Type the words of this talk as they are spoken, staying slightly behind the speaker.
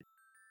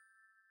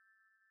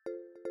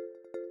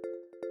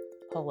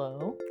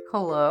Hello?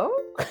 Hello?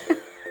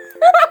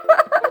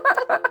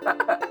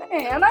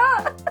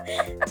 Hannah?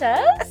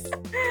 Tess?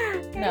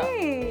 No.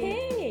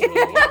 Hey. Hey.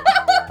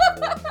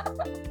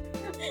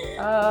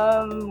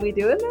 We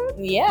doing this?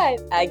 Yeah,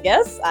 I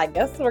guess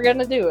we're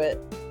gonna do it.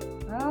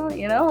 Well,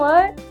 you know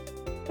what?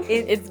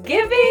 It's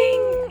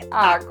giving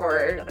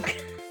awkward.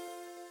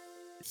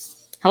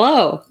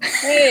 Hello.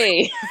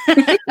 Hey. We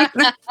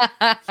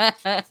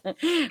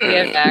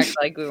have to act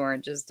like we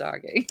weren't just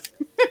talking.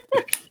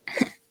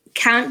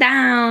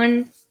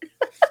 Countdown.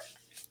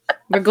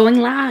 We're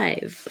going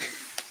live.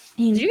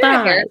 Do you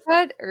get a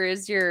haircut or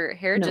is your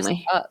hair No, just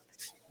up?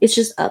 It's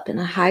just up in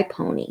a high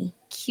pony.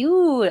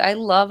 Cute. I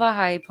love a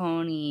high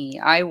pony.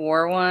 I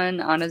wore one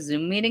on a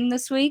Zoom meeting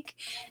this week,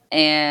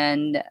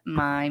 and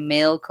my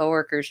male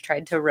coworkers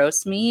tried to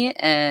roast me,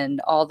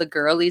 and all the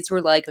girlies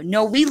were like,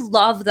 "No, we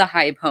love the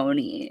high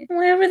pony."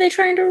 Why were they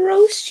trying to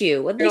roast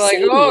you? What'd they They're like,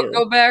 say to "Oh, you?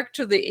 go back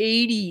to the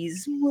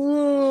 80s."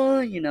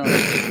 You know.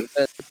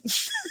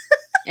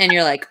 And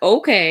you're like,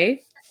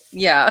 okay,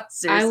 Yeah,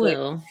 seriously. I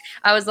will.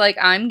 I was like,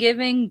 I'm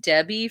giving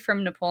Debbie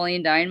from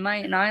Napoleon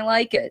Dynamite, and I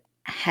like it.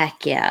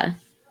 Heck yeah.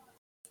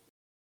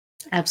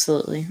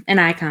 Absolutely. An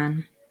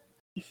icon.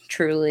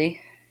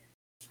 Truly.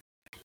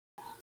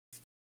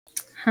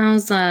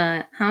 How's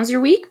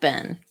your week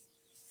been?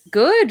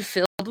 Good,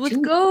 filled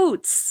with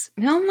goats.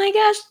 Oh my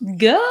gosh,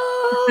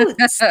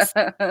 goats.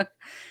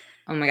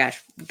 Oh my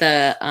gosh.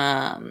 The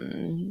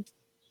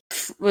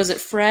was it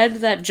Fred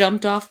that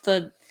jumped off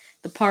the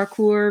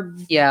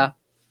parkour? Yeah.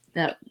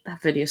 That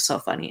video is so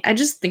funny. I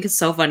just think it's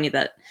so funny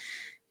that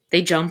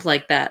they jump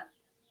like that.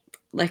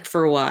 Like,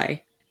 for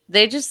why?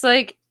 They just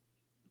like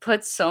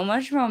put so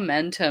much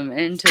momentum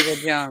into the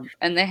jump,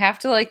 and they have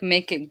to like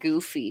make it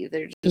goofy.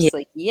 They're just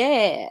like,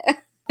 yeah.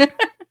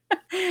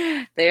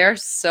 They are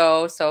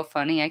so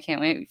funny. I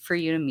can't wait for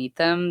you to meet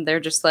them.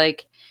 They're just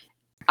like,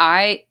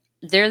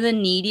 they're the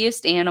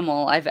neediest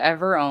animal I've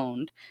ever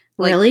owned.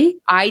 Like, really?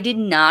 I did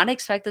not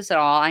expect this at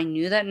all. I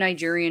knew that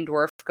Nigerian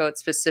dwarf goats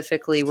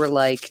specifically were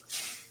like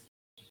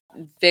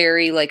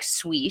very like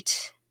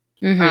sweet.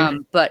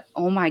 Mm-hmm. But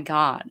oh my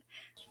God,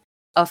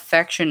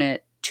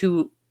 affectionate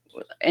to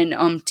an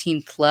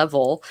umpteenth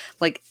level.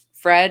 Like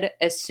Fred,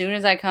 as soon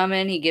as I come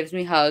in, he gives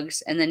me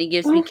hugs and then he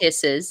gives me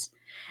kisses,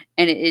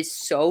 and it is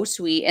so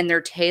sweet. And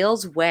their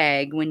tails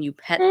wag when you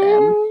pet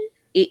them.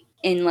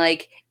 And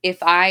like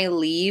if I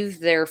leave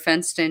their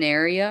fenced-in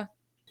area,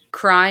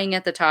 crying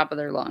at the top of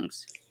their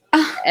lungs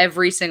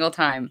every single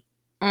time.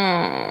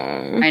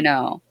 I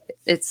know,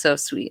 it's so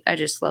sweet. I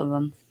just love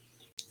them.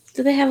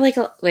 Do they have like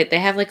they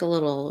have like a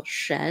little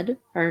shed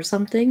or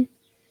something?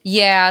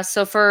 Yeah,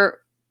 so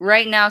for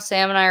right now,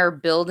 Sam and I are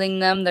building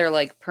them. They're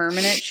like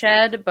permanent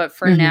shed, but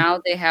for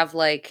now they have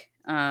like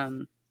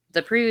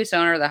the previous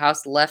owner of the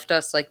house left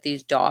us like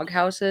these dog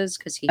houses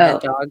because he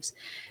had dogs.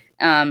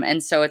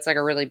 And so it's like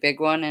a really big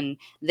one, and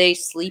they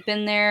sleep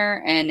in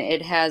there, and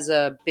it has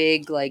a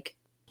big like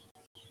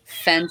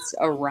fence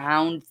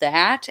around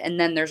that, and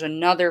then there's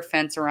another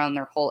fence around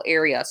their whole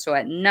area. So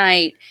at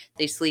night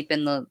they sleep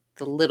in the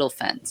little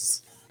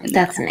fence.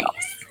 That's nice.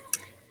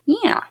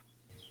 Yeah.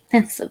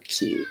 That's so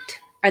cute.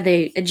 Are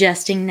they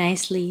adjusting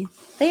nicely?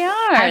 They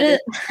are.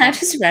 How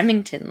does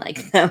Remington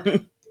like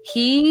them?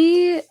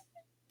 He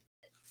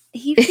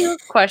feels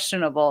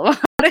questionable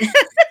about it.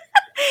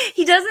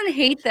 He doesn't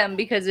hate them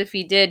because if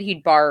he did,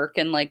 he'd bark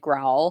and like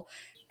growl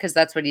because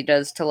that's what he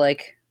does to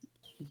like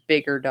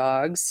bigger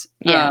dogs.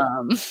 Yeah.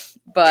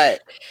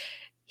 But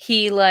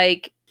he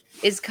like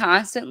is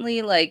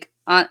constantly like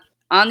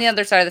on the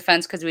other side of the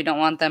fence because we don't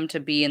want them to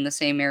be in the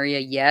same area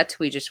yet.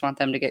 We just want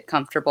them to get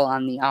comfortable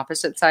on the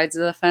opposite sides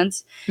of the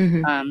fence.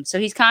 Mm-hmm. So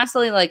he's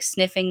constantly like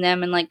sniffing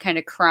them and like kind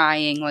of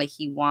crying like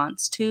he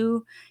wants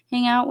to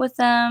hang out with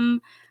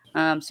them.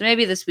 So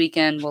maybe this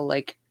weekend we'll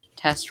like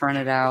test run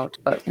it out,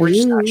 but we're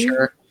just not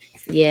sure.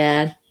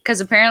 Yeah. Because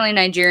apparently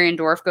Nigerian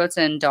dwarf goats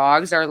and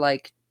dogs are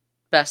like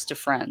best of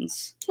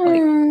friends like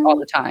all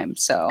the time.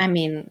 So I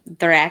mean,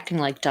 they're acting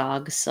like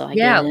dogs, so I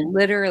get it.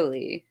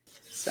 Literally.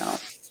 So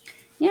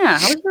yeah,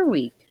 how was your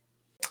week?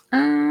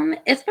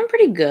 It's been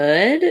pretty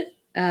good.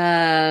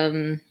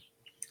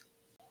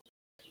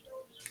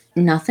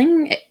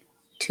 Nothing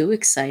too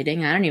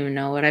exciting. I don't even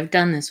know what I've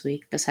done this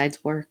week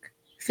besides work.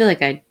 I feel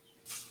like I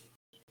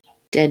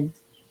did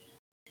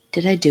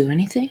I do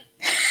anything?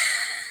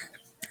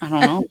 I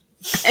don't know.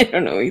 I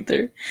don't know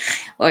either.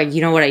 Well,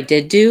 you know what I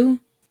did do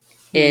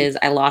is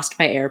I lost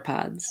my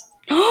AirPods.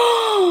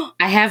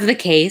 I have the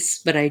case,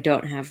 but I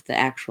don't have the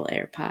actual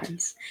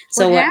AirPods.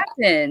 So what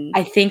happened?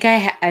 I think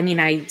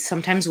I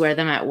sometimes wear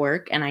them at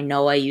work, and I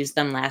know I used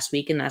them last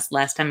week, and that's the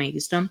last time I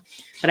used them.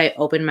 But I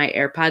opened my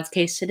AirPods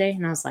case today,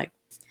 and I was like,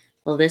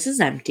 well, this is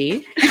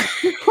empty.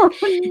 Oh,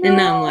 no.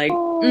 And I'm like,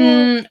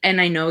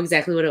 and I know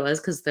exactly what it was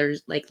because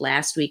there's like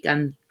last week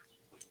on,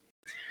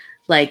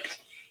 like,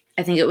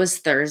 I think it was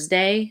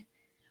Thursday.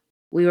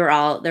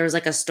 There was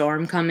like a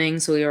storm coming,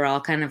 so we were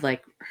all kind of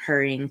like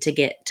hurrying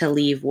to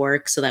leave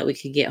work so that we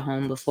could get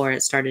home before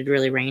it started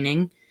really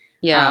raining.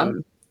 Yeah.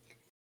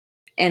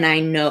 And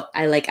I know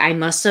I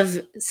must have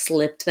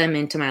slipped them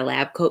into my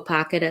lab coat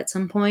pocket at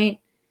some point,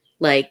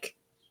 like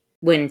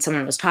when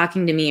someone was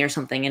talking to me or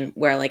something, and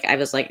where like I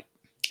was like,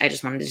 I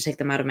just wanted to take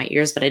them out of my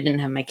ears, but I didn't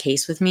have my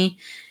case with me.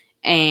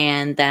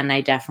 And then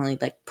I definitely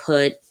like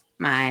put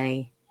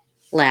my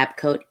lab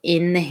coat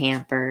in the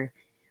hamper,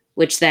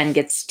 which then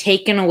gets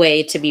taken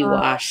away to be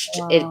washed.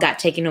 It got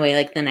taken away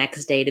like the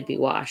next day to be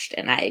washed,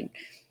 and I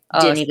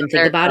didn't even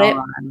think about it.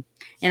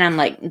 And I'm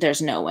like,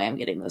 there's no way I'm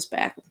getting those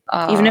back.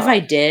 Even if I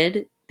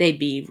did, they'd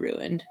be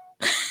ruined.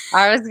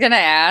 I was gonna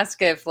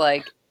ask if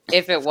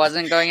it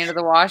wasn't going into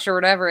the wash or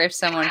whatever, if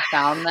someone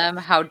found them,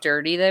 how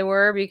dirty they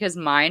were, because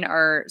mine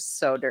are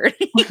so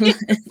dirty.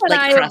 And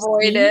I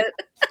avoid it.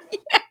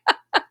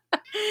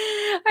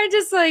 I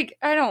just I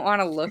don't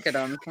want to look at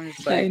them. I'm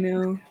just I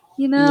know.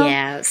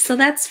 Yeah, so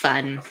that's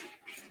fun.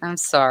 I'm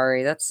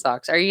sorry, that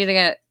sucks. Are you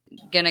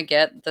gonna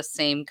get the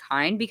same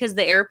kind? Because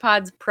the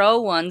AirPods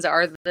Pro ones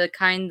are the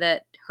kind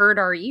that hurt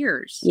our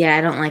ears. Yeah,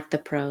 I don't like the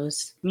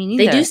Pros. Me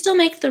neither. They do still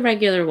make the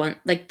regular one.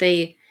 Like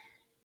they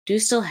do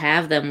still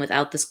have them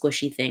without the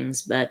squishy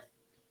things, but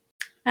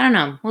I don't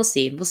know. We'll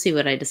see. We'll see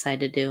what I decide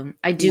to do.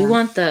 I do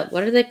want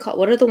what are they called?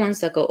 What are the ones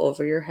that go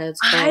over your heads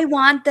called? I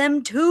want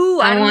them too.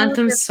 I want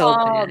them so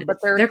bad. But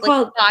they're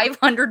called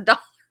 $500.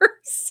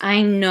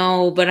 I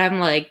know, but I'm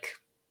like,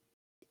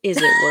 is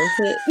it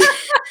worth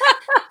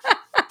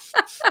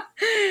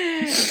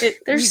it?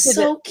 They're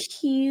so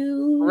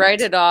cute.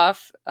 Write it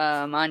off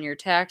on your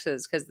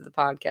taxes because of the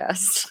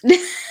podcast.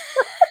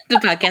 The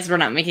podcast we're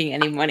not making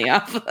any money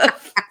off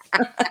of.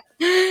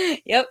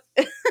 Yep.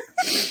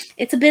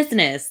 It's a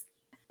business.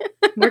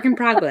 Work in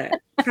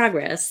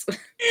progress.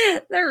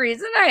 The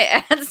reason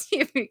I asked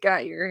you if you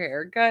got your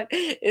hair cut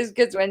is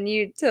because when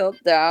you tilt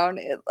down,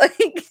 it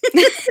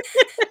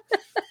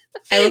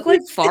I look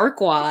like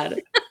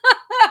Farquaad.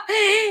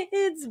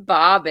 It's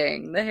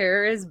bobbing. The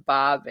hair is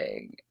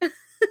bobbing.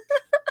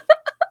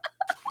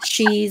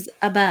 She's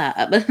a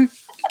bob.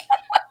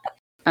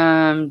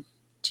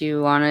 Do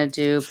you want to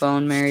do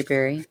Bone Mary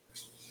Berry?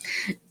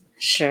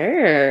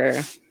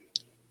 Sure.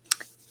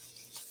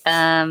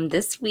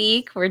 This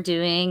week we're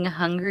doing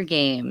Hunger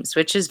Games,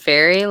 which is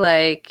very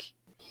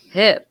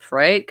hip,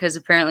 right? Because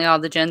apparently all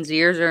the Gen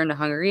Zers are into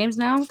Hunger Games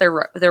now.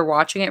 They're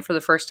watching it for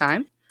the first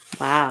time.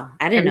 Wow,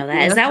 I didn't know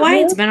that. Is that why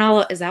it's been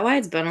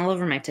all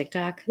over my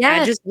TikTok?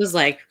 Yeah, I just was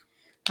like,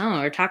 oh,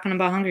 we're talking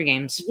about Hunger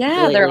Games.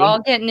 Yeah, they're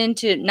all getting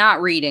into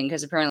not reading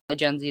because apparently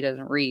Gen Z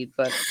doesn't read,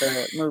 but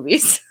the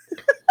movies.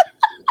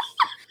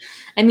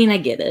 I mean, I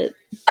get it.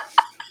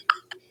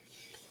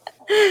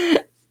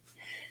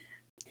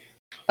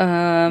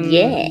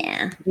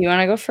 Yeah. You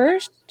want to go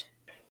first?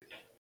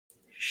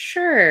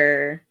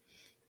 Sure.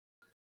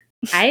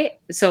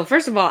 So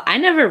first of all, I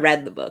never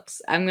read the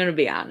books. I'm going to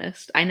be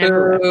honest. I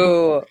never read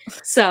them.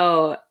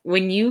 So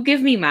when you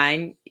give me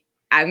mine,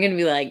 I'm going to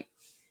be like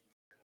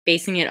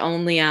basing it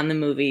only on the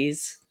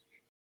movies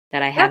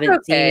that I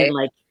haven't seen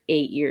in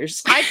 8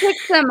 years. I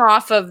picked them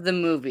off of the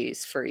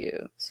movies for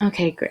you.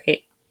 Okay,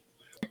 great.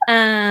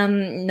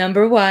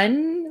 Number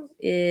 1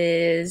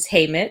 is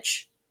Hey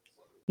Mitch.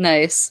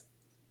 Nice.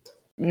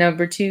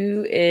 Number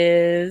 2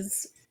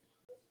 is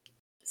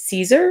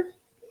Caesar.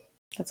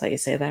 That's how you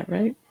say that,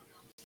 right?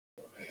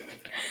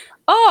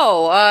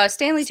 Oh,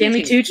 Stanley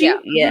Tucci.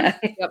 Yeah.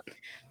 Yep.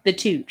 The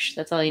Tooch.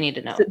 That's all you need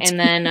to know. And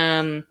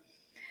then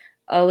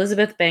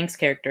Elizabeth Banks'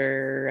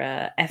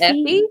 character,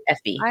 Effie.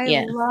 Effie.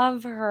 I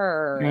love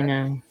her. I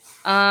know.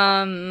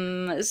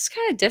 This is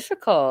kind of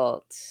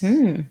difficult.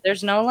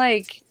 There's no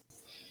I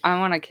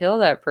want to kill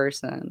that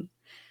person.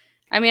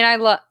 I mean, I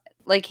love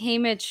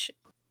Haymitch.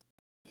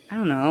 I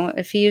don't know,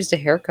 if he used a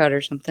haircut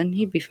or something,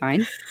 he'd be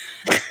fine.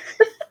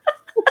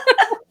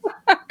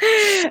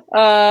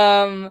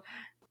 And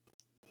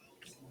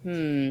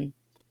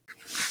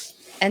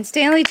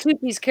Stanley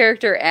Tucci's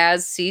character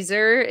as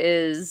Caesar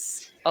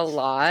is a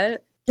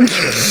lot.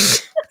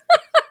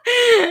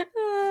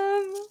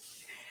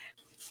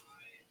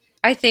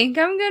 I think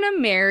I'm gonna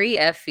marry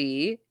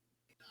Effie,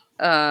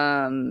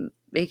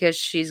 because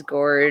she's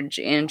gorge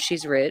and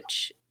she's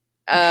rich.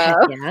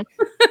 Yeah.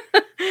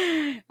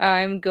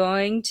 I'm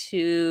going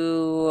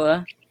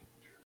to.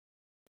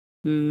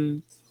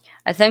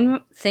 I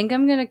think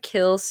I'm gonna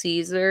kill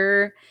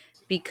Caesar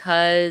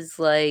because,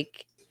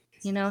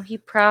 he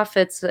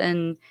profits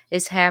and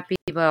is happy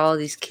about all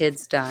these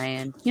kids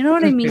dying. You know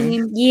what I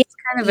mean? Yeah, it's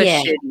kind of a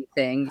shitty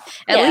thing.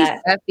 At least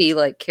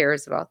Effie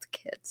cares about the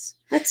kids.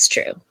 That's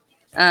true.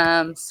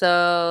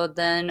 So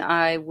then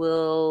I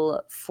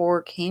will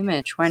fork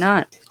Haymitch. Why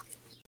not?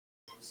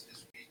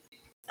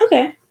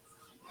 Okay.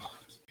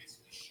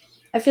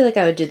 I feel like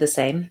I would do the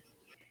same.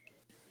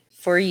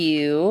 For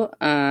you,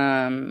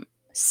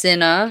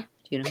 Cinna.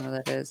 Do you know who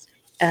that is?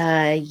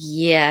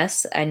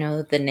 Yes, I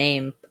know the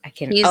name. I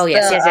can. He's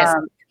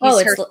yes.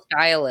 He's her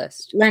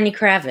stylist. Lenny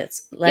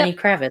Kravitz. Lenny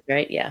Kravitz,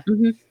 right? Yeah.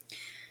 Mm-hmm.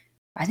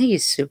 I think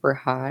he's super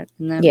hot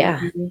in that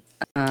movie.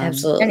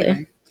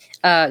 Absolutely.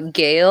 Anyway.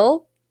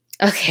 Gail.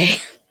 Okay.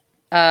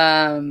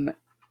 The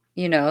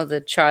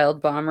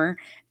child bomber,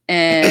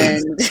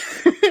 and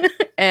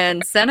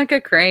and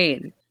Seneca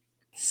Crane.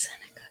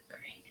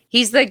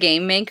 He's the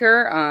game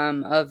maker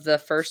of the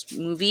first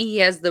movie. He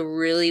has the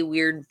really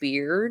weird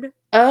beard.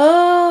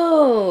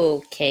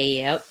 Oh, okay,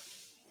 yep.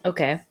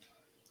 Okay.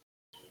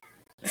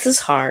 This is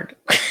hard.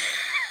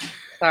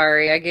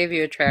 Sorry, I gave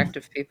you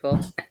attractive people.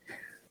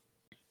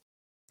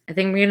 I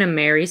think we're gonna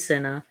marry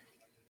Cinna.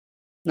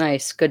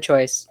 Nice, good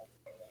choice.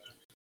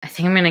 I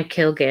think I'm gonna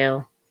kill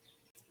Gale.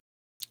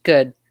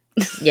 Good.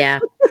 Yeah.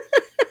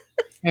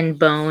 And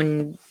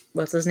Bone,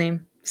 what's his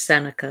name?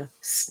 Seneca.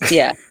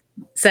 Yeah.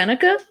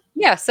 Seneca?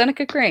 Yeah,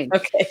 Seneca Crane.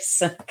 Okay,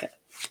 Seneca.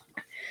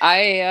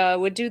 I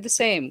would do the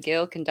same.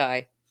 Gale can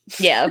die.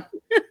 Yeah.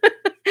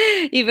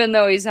 Even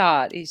though he's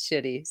hot, he's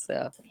shitty,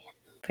 so.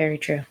 Very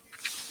true.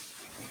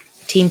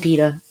 Team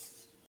PETA.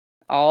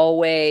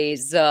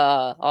 Always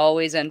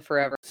and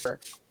forever.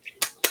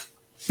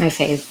 My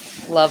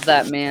fave. Love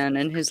that man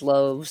and his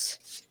loaves.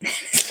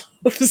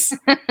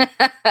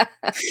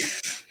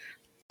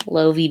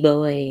 Lovey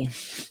boy.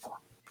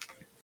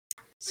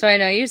 So I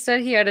know you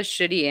said he had a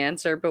shitty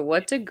answer, but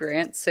what did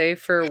Grant say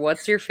for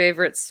what's your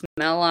favorite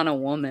smell on a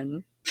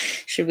woman?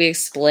 Should we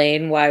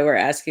explain why we're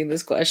asking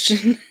this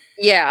question?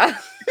 Yeah.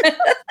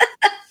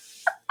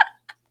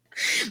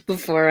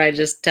 Before I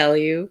just tell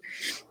you.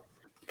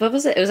 What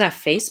was it? It was at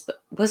Facebook.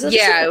 Was it?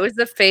 Yeah, it was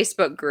the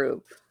Facebook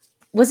group.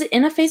 Was it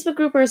in a Facebook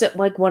group, or is it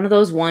like one of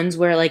those ones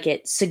where like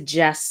it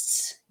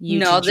suggests you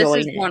to join No,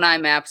 this is it? one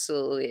I'm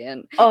absolutely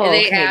in. Oh,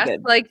 they okay, ask,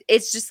 good. like,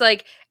 it's just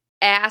like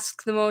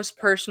ask the most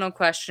personal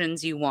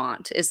questions you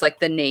want is like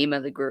the name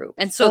of the group.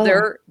 And so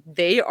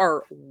they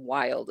are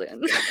wild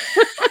in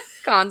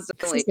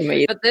constantly.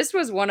 This but this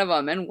was one of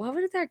them. And what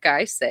did that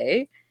guy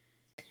say?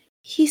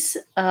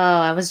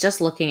 I was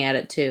just looking at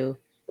it too.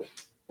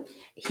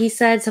 He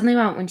said something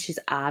about when she's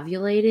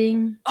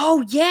ovulating.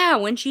 Oh, yeah,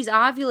 when she's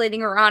ovulating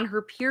or on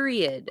her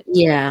period.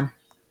 Yeah.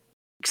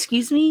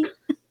 Excuse me?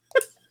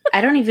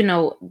 I don't even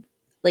know,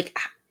 like,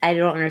 I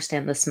don't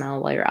understand the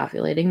smell while you're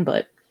ovulating,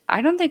 but...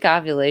 I don't think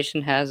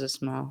ovulation has a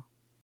smell.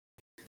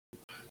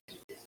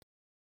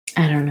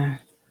 I don't know.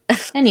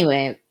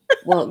 Anyway,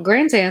 well,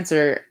 Grant's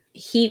answer,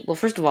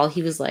 first of all,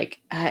 he was like,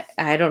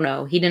 I don't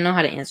know. He didn't know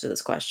how to answer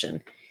this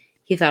question.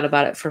 He thought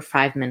about it for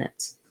 5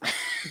 minutes.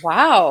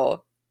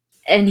 Wow.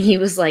 And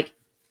he's like,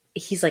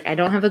 I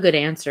don't have a good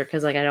answer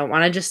because, like, I don't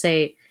want to just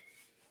say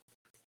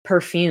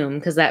perfume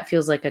because that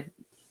feels like a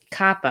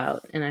cop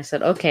out. And I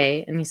said,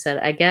 okay. And he said,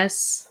 I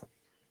guess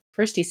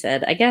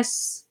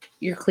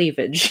your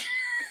cleavage.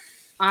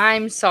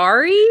 I'm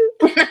sorry?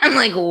 I'm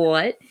like,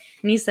 what?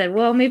 And he said,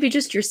 well, maybe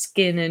just your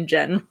skin in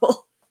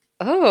general.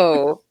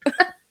 Oh,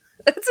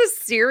 that's a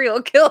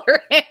serial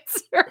killer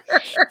answer.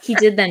 He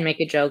did then make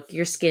a joke.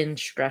 Your skin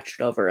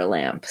stretched over a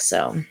lamp.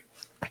 So.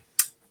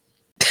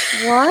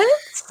 What?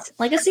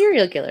 Like a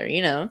serial killer,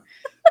 you know?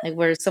 Like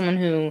where someone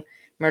who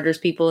murders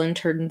people and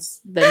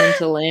turns them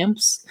into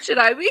lamps. Should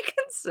I be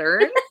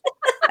concerned?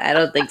 I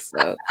don't think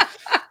so.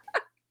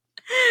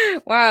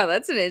 Wow,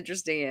 that's an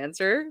interesting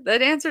answer.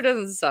 That answer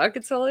doesn't suck.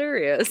 It's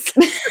hilarious.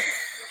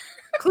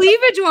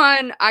 Cleavage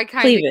one, I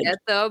kind of get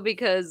though,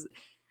 because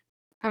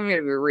I'm going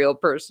to be real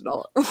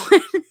personal.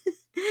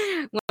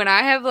 When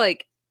I have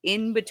like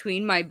in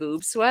between my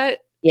boob sweat,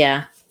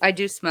 yeah, I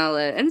do smell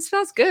it, and it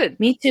smells good.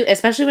 Me too,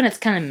 especially when it's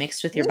kind of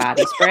mixed with your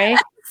body spray.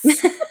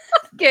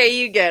 Okay,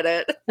 you get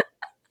it.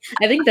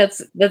 I think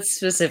that's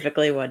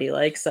specifically what he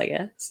likes, I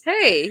guess.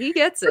 Hey, he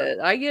gets it.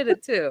 I get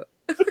it too.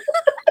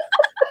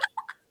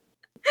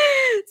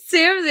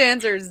 Sam's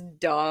answer is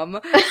dumb.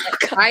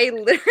 I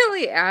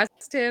literally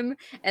asked him,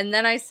 and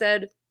then I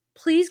said,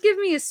 please give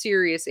me a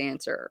serious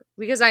answer,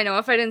 because I know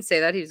if I didn't say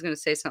that, he was going to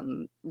say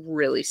something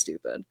really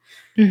stupid.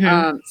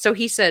 Mm-hmm. So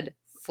he said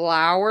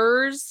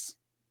flowers,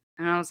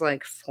 and I was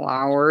like,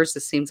 flowers?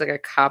 This seems like a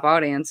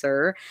cop-out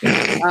answer.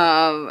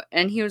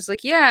 And he was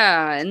like,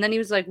 yeah. And then he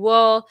was like,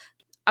 well,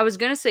 I was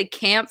going to say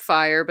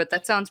campfire, but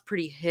that sounds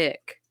pretty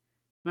hick.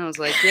 And I was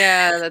like,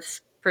 yeah,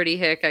 that's pretty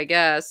hick, I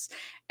guess.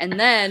 And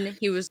then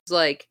he was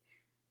like,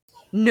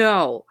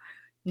 no,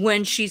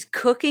 when she's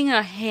cooking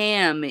a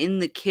ham in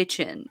the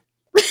kitchen.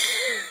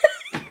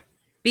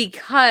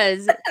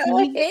 Because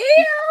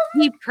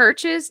he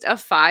purchased a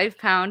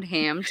 5-pound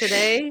ham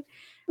today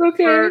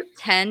for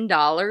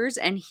 $10,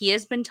 and he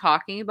has been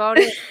talking about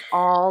it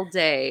all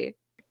day.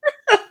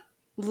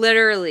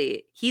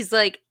 Literally. He's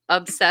like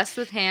obsessed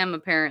with ham,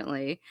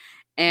 apparently.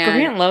 And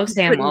Grant loves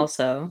ham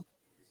also.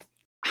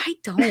 I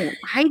don't.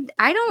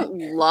 I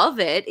don't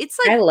love it. It's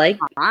like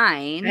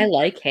fine. I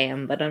like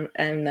ham, but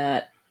I'm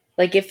not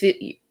like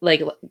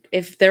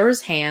if there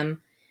was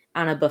ham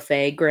on a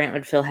buffet, Grant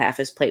would fill half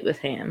his plate with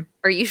ham.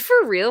 Are you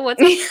for real?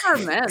 What's up with our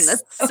men?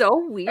 That's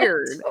so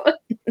weird.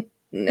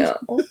 No.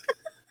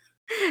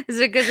 Is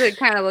it because it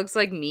kind of looks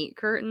like meat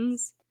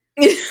curtains?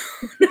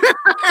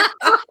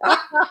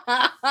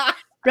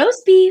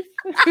 Roast beef.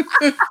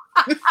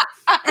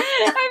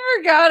 I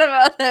forgot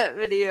about that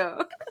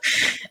video.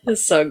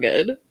 It's so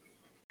good.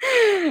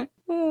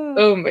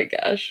 Oh my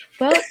gosh.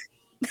 Well,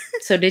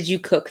 so did you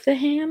cook the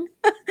ham?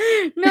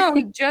 No,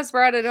 we just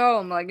brought it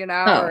home like an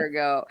hour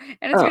ago.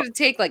 And it's going to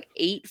take like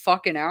 8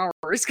 fucking hours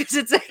because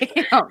it's a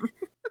ham.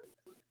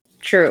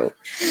 True.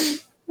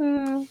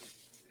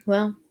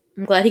 Well,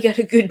 I'm glad he got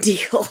a good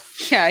deal.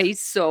 Yeah,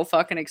 he's so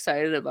fucking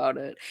excited about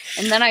it.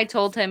 And then I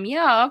told him,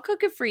 yeah, I'll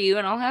cook it for you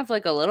and I'll have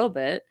like a little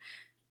bit,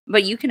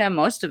 but you can have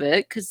most of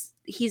it because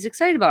he's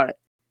excited about it.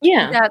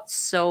 Yeah. He got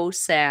so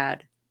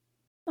sad.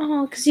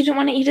 Oh, because you don't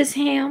want to eat his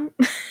ham?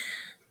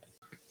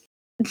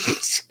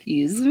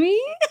 Excuse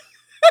me?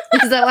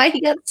 Is that why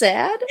he got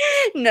sad?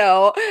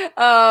 No.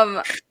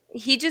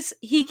 He gets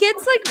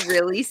like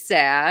really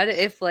sad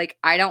if like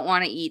I don't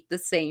want to eat the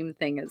same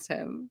thing as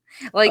him.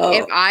 Like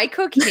if I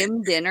cook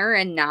him dinner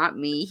and not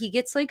me, he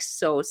gets like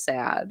so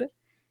sad.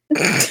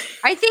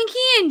 I think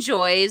he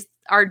enjoys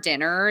our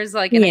dinners,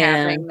 like, and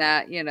having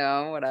that,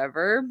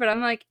 whatever. But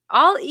I'm like,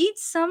 I'll eat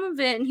some of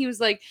it. And he was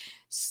like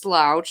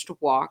slouched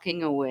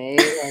walking away,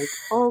 like,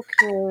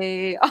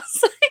 okay. I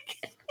was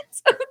like,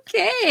 it's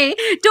okay.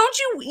 Don't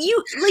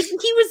you like,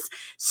 he was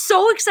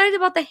so excited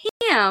about the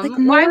ham. Like,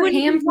 more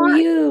ham for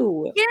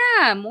you.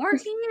 Yeah, more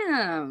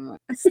ham.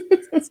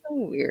 It's so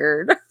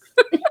weird.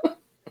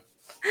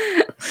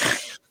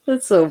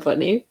 That's so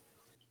funny.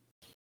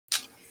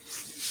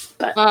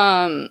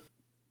 But,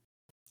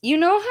 you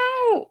know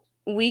how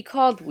we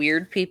called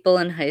weird people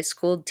in high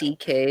school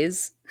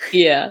DKs?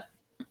 Yeah.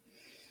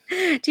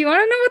 Do you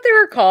want to know what they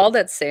were called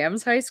at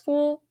Sam's high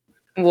school?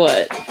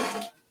 What?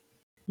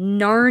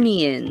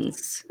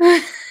 Narnians.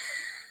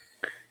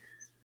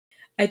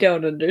 I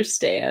don't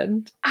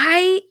understand.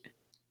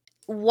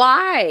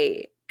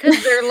 Why?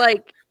 Because they're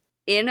like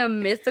in a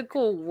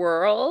mythical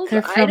world.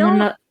 They're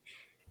from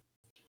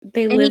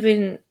they live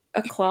in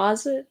a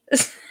closet.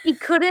 He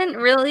couldn't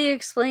really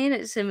explain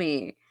it to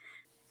me.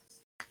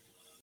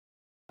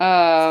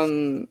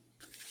 Do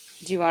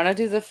you want to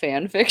do the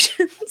fan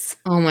fictions?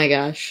 Oh my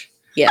gosh.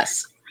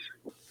 Yes.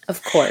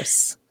 Of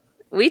course.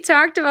 We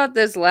talked about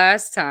this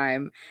last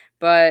time,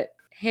 but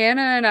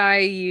Hannah and I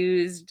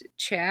used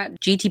Chat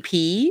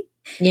GTP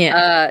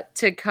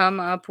to come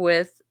up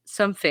with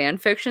some fan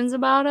fictions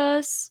about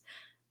us.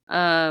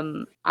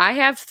 I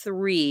have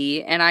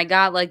 3, and I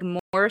got like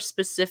more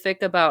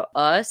specific about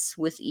us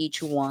with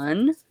each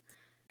one.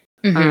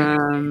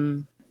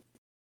 Mm-hmm.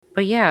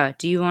 But yeah,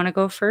 do you want to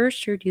go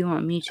first, or do you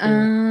want me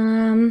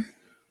to?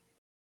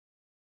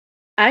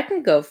 I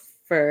can go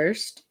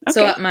first. Okay.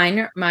 So at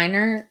minor,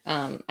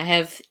 I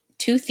have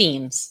 2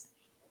 themes.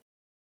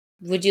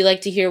 Would you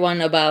like to hear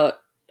one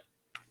about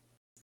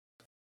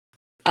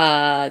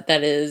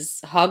that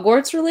is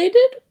Hogwarts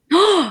related?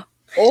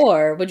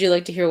 Or would you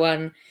like to hear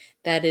one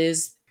that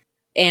is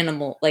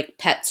animal, like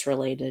pets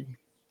related?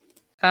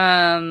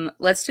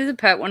 Let's do the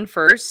pet one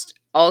first.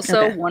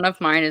 Also, one of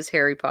mine is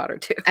Harry Potter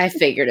too. I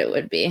figured it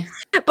would be.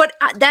 But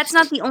that's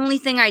not the only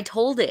thing I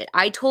told it.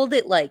 I told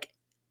it like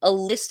a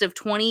list of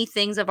 20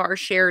 things of our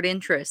shared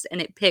interests,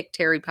 and it picked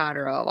Harry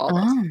Potter out of all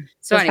those.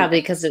 So anyway.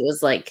 Probably because it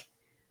was like,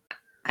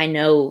 I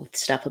know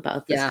stuff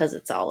about this because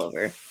it's all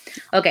over.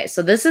 Okay,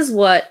 so this is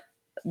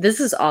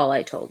all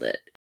I told it.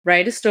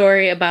 Write a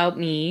story about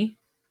me,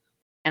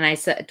 and I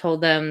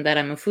told them that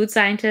I'm a food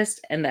scientist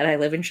and that I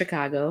live in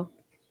Chicago.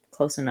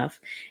 Close enough.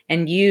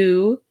 And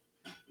you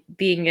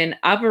being an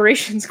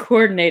operations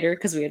coordinator,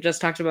 because we had just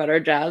talked about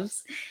our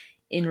jobs,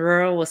 in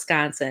rural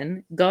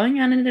Wisconsin, going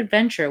on an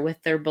adventure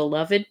with their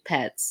beloved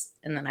pets.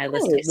 And then I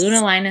listed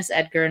Luna, Linus,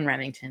 Edgar, and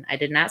Remington. I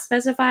did not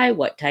specify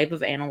what type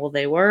of animal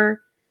they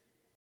were.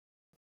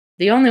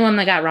 The only one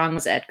that got wrong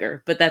was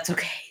Edgar, but that's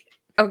okay.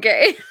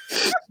 Okay.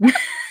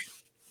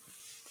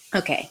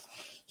 Okay,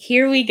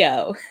 here we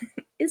go.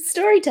 It's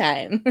story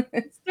time.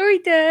 Story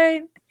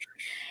time.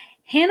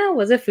 Hannah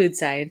was a food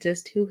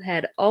scientist who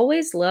had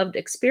always loved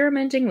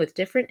experimenting with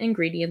different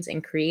ingredients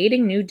and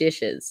creating new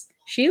dishes.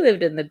 She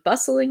lived in the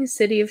bustling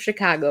city of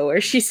Chicago, where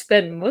she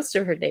spent most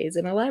of her days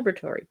in a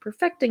laboratory,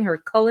 perfecting her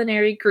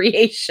culinary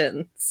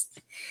creations.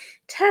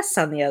 Tess,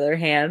 on the other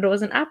hand,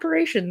 was an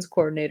operations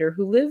coordinator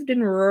who lived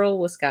in rural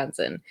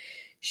Wisconsin.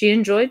 She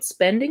enjoyed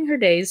spending her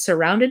days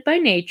surrounded by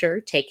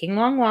nature, taking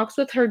long walks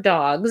with her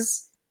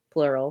dogs,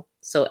 plural,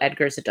 so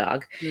Edgar's a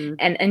dog,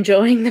 and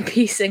enjoying the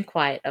peace and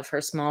quiet of her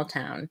small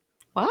town.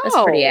 Wow.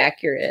 That's pretty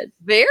accurate.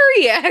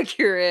 Very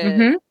accurate.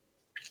 Mm-hmm. All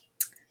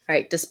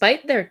right.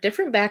 Despite their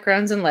different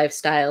backgrounds and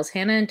lifestyles,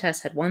 Hannah and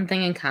Tess had one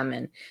thing in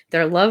common: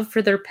 their love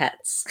for their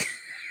pets.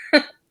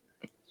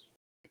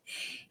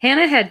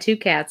 Hannah had 2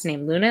 cats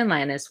named Luna and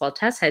Linus, while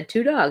Tess had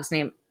 2 dogs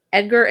named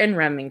Edgar and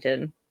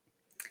Remington.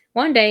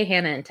 One day,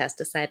 Hannah and Tess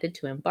decided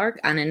to embark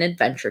on an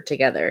adventure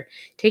together,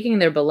 taking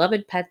their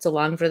beloved pets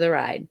along for the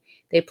ride.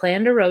 They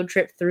planned a road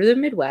trip through the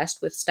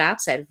Midwest with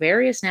stops at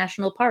various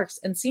national parks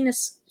and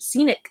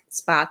scenic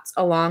spots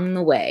along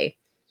the way.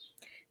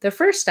 The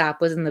first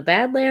stop was in the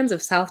Badlands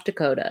of South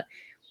Dakota,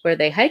 where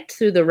they hiked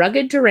through the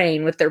rugged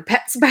terrain with their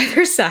pets by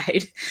their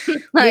side.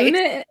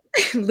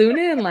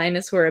 Luna and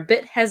Linus were a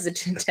bit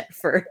hesitant at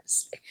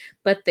first,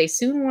 but they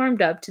soon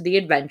warmed up to the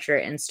adventure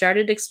and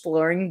started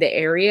exploring the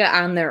area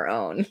on their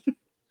own.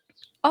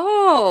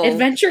 Oh.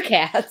 Adventure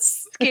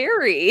cats.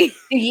 Scary.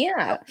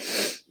 Yeah.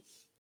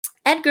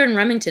 Edgar and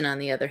Remington, on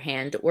the other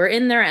hand, were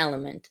in their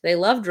element. They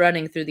loved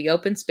running through the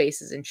open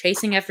spaces and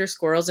chasing after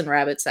squirrels and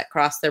rabbits that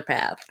crossed their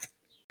path.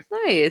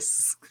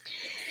 Nice.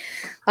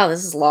 Oh,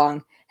 this is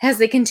long. As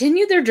they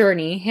continued their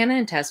journey, Hannah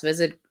and Tess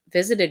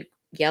visited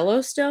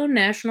Yellowstone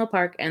National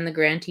Park and the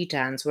Grand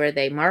Tetons, where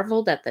they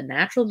marveled at the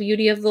natural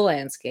beauty of the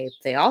landscape.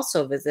 They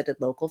also visited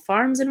local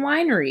farms and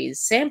wineries,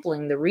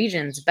 sampling the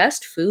region's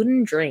best food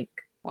and drink.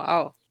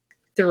 Wow.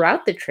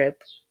 Throughout the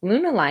trip,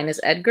 Luna,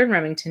 Linus, Edgar, and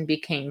Remington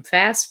became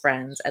fast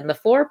friends, and the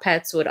four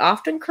pets would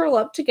often curl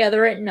up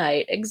together at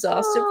night,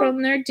 exhausted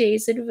from their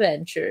day's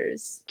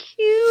adventures.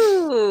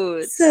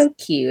 Cute. So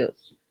cute.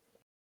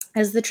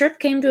 As the trip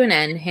came to an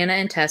end, Hannah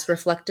and Tess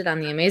reflected on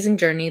the amazing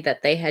journey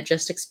that they had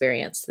just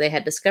experienced. They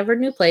had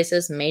discovered new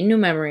places, made new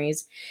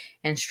memories,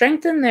 and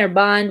strengthened their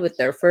bond with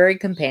their furry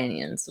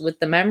companions. With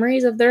the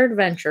memories of their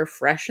adventure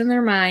fresh in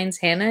their minds,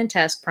 Hannah and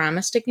Tess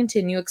promised to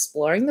continue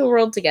exploring the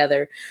world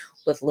together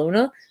with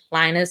Luna,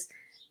 Linus,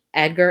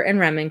 Edgar, and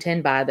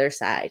Remington by their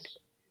side.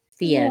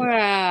 The end.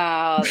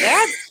 Wow,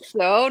 that's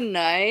so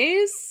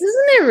nice.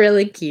 Isn't it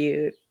really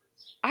cute?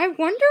 I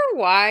wonder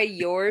why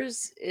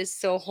yours is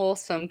so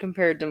wholesome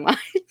compared to mine.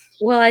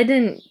 Well, I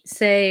didn't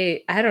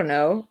say, I don't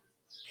know.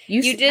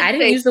 You did I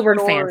didn't say use the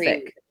word story.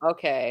 fanfic.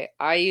 Okay,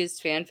 I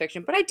used fan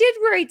fiction, but I did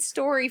write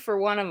story for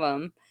one of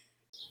them.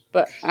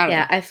 But I don't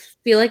know. I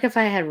feel like if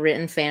I had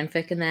written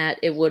fanfic in that,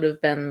 it would have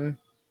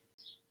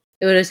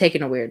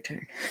taken a weird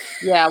turn.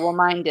 Yeah, well,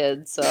 mine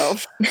did, so.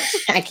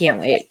 I can't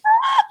wait.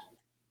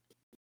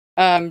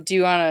 Do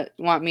you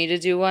want me to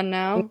do one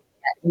now?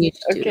 You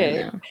should do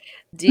it now.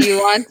 Do you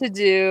want to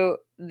do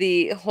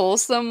the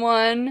wholesome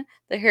one,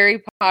 the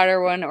Harry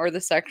Potter one, or the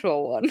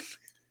sexual one?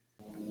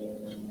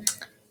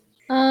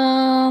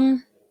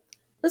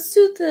 Let's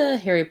do the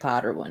Harry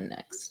Potter one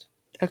next.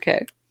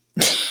 Okay.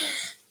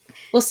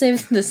 We'll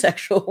save the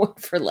sexual one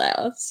for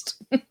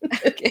last.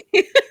 Okay.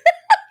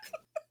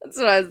 That's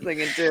what I was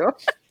thinking too.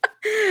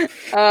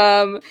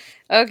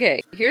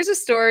 Okay, here's a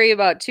story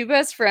about two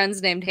best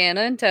friends named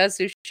Hannah and Tess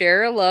who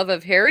share a love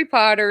of Harry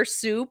Potter,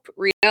 soup,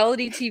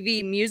 reality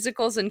TV,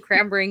 musicals, and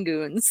cranberry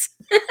goons.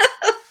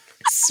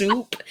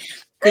 Soup.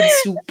 Good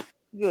soup.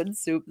 Good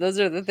soup. Those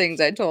are the things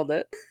I told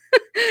it.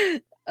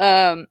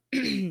 Hannah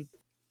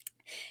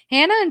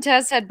and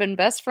Tess had been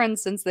best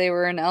friends since they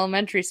were in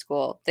elementary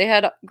school. They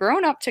had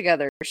grown up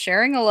together,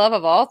 sharing a love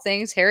of all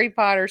things Harry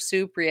Potter,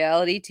 soup,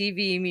 reality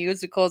TV,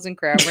 musicals, and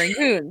cranberry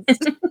goons.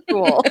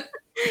 Cool.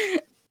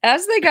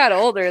 As they got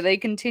older, they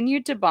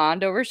continued to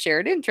bond over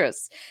shared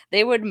interests.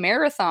 They would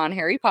marathon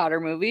Harry Potter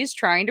movies,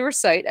 trying to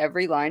recite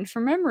every line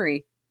from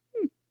memory.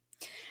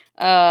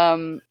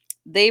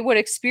 They would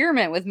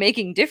experiment with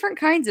making different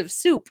kinds of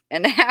soup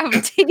and have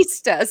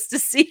taste tests to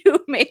see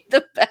who made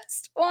the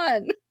best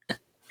one.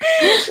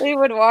 They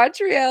would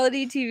watch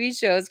reality TV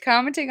shows,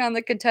 commenting on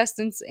the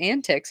contestants'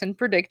 antics and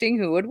predicting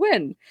who would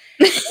win.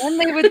 And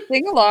they would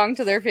sing along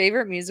to their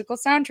favorite musical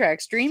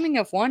soundtracks, dreaming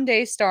of one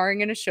day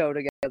starring in a show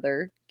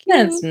together.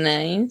 That's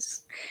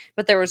nice.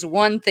 But there was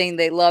one thing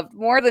they loved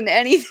more than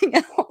anything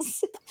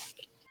else.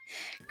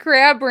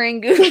 Crab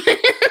rangoon.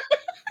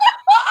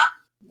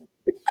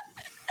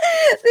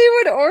 They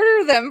would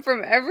order them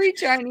from every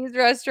Chinese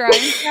restaurant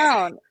in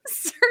town,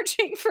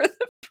 searching for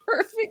the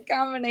perfect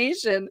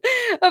combination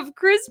of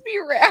crispy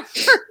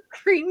wrapper,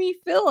 creamy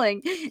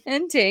filling,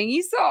 and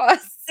tangy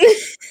sauce.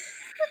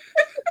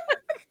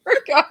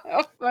 Forgot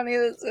how funny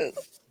this is.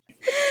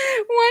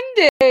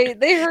 One day,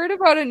 they heard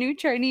about a new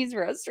Chinese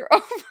restaurant.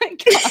 Oh my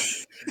god.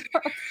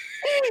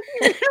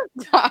 You're gonna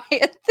die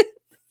at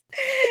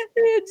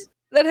this.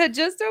 That had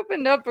just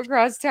opened up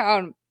across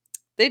town.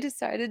 They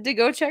decided to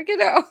go check it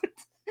out,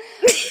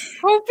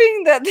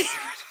 hoping that they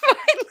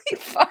would finally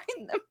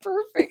find the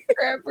perfect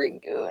crab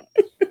rangoon.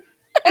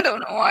 I don't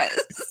know why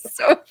this is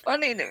so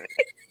funny to me.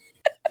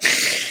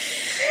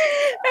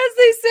 As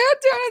they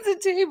sat down at the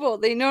table,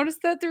 they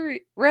noticed that the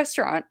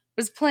restaurant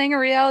was playing a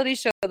reality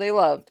show they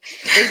loved.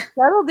 They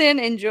settled in,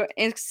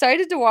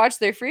 excited to watch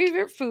their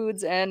favorite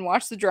foods and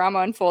watch the drama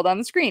unfold on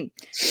the screen.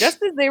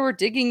 Just as they were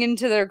digging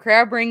into their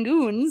crab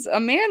rangoons, a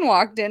man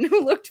walked in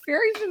who looked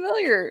very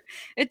familiar.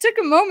 It took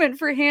a moment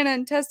for Hannah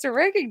and Tess to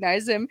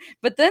recognize him,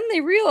 but then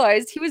they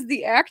realized he was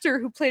the actor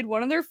who played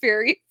one of their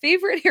favorite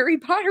Harry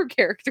Potter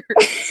characters.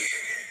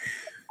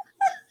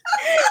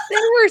 They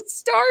were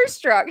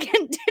starstruck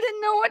and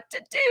didn't know what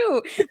to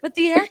do. But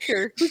the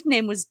actor, whose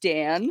name was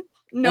Dan,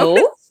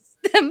 noticed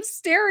them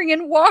staring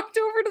and walked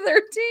over to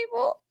their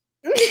table.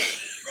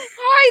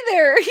 Hi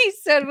there, he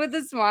said with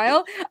a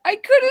smile. I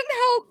couldn't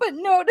help but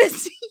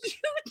notice you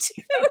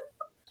two.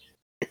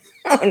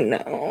 Oh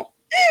no.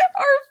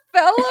 Our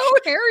fellow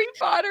Harry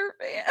Potter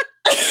fan.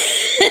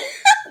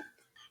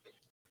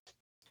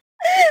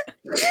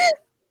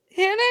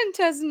 Hannah and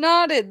Tess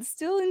nodded,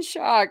 still in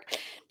shock.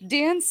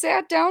 Dan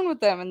sat down with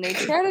them and they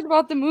chatted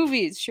about the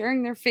movies,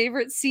 sharing their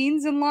favorite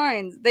scenes and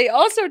lines. They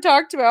also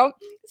talked about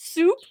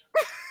soup,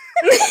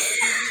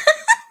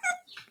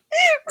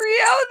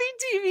 reality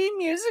TV,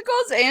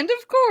 musicals, and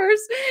of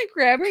course,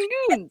 crab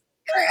rangoons.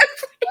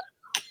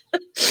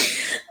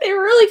 They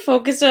were really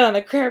focused on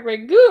the crab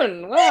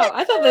rangoon. Wow,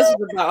 I thought this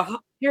was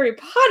about Harry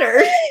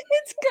Potter.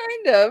 It's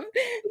kind of.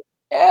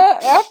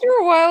 After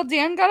a while,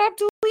 Dan got up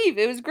to leave.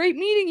 It was great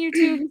meeting you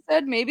two, he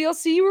said. Maybe I'll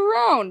see you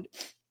around.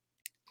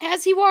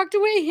 As he walked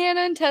away,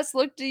 Hannah and Tess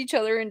looked at each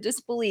other in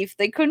disbelief.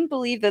 They couldn't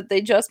believe that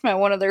they just met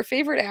one of their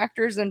favorite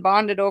actors and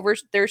bonded over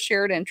their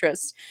shared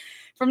interests.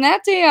 From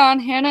that day on,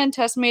 Hannah and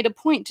Tess made a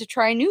point to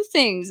try new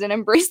things and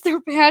embrace their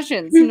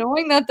passions,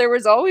 knowing that there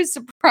was always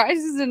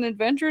surprises and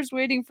adventures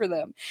waiting for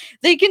them.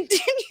 They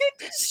continued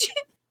to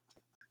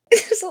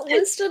Is it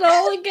listed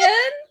all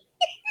again?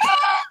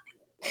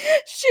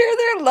 share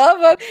their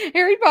love of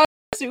Harry Potter,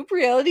 soup,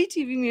 reality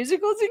TV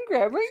musicals, and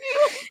grammar.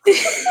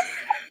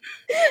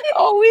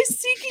 Always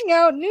seeking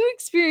out new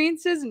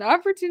experiences and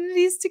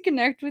opportunities to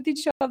connect with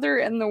each other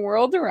and the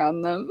world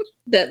around them.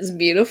 That's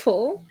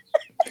beautiful.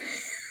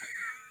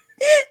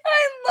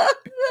 I love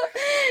that.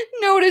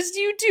 Noticed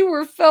you two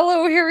were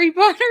fellow Harry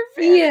Potter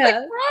fans. Yeah.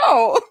 Like,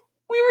 wow.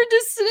 We were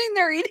just sitting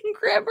there eating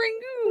crab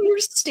rangoon. We were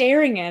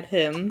staring at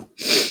him.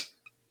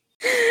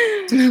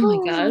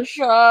 Oh my gosh.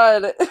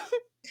 God.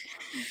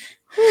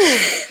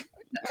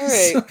 All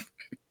right. So,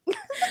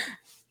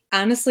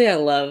 honestly, I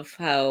love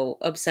how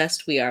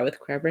obsessed we are with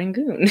Crab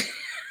Rangoon.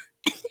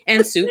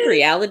 And soup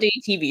reality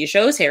TV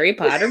shows, Harry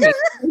Potter,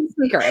 musicals,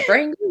 and Crab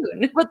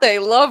Rangoon. But they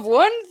love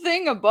one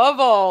thing above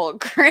all,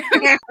 crab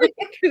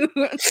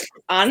rangoon.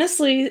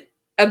 Honestly,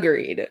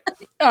 agreed.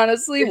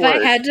 Honestly, If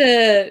I had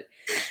to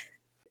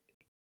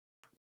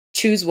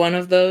choose one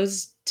of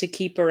those to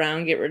keep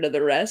around, get rid of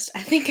the rest,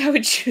 I think I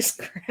would choose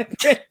Crab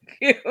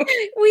Rangoon.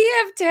 We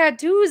have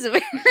tattoos of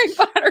Harry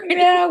Potter.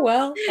 Yeah,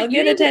 well, I'll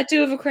get a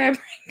tattoo of a Crab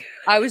Rangoon.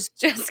 I was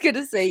just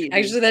gonna say,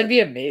 Actually, that'd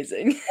be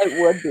amazing.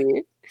 it would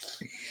be.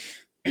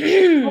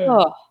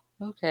 Oh,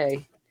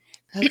 okay.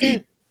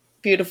 Okay,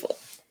 beautiful.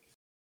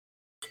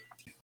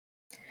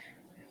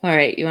 All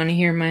right, you want to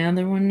hear my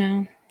other one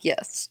now?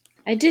 Yes.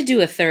 I did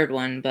do a third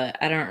one, but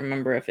I don't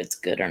remember if it's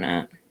good or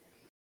not.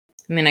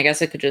 I mean, I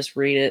guess I could just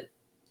read it.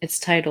 It's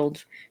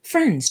titled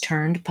Friends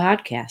Turned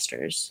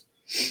Podcasters.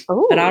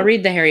 Oh. But I'll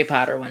read the Harry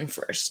Potter one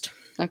first.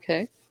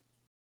 Okay.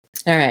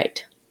 All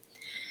right.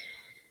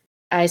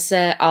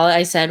 All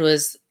I said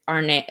was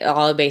our name.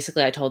 All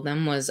basically I told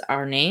them was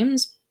our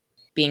names,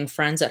 being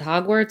friends at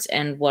Hogwarts,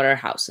 and what our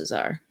houses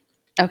are.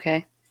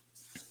 Okay.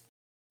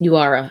 You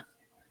are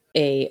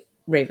a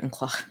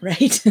Ravenclaw,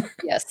 right?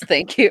 Yes,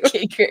 thank you.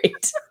 Okay,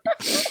 great.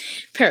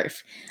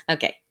 Perf.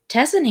 Okay.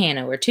 Tess and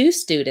Hannah were two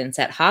students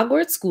at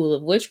Hogwarts School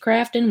of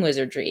Witchcraft and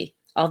Wizardry.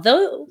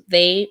 Although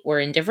they were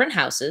in different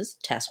houses,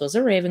 Tess was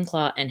a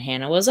Ravenclaw and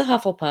Hannah was a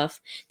Hufflepuff,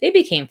 they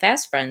became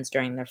fast friends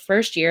during their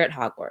first year at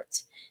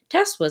Hogwarts.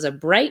 Tess was a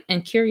bright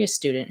and curious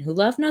student who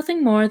loved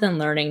nothing more than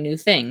learning new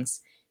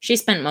things. She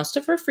spent most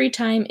of her free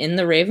time in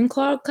the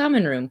Ravenclaw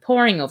common room,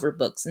 poring over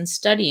books and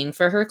studying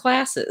for her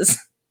classes.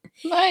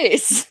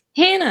 Nice.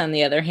 Hannah, on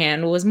the other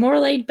hand, was more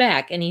laid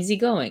back and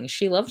easygoing.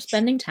 She loved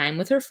spending time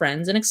with her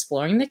friends and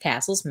exploring the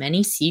castle's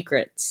many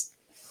secrets.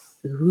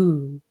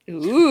 Ooh.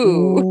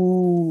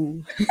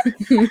 Ooh.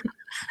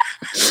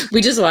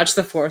 We just watched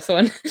the fourth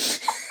one.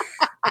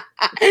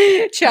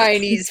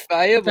 Chinese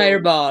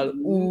fireball.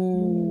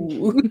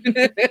 Ooh.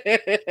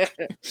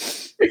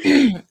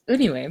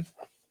 Anyway.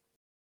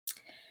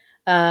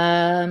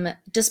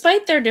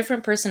 Despite their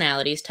different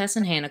personalities, Tess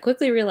and Hannah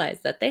quickly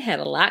realized that they had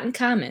a lot in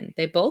common.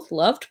 They both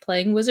loved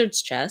playing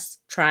wizard's chess,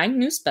 trying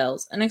new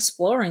spells, and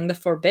exploring the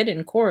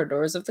forbidden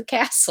corridors of the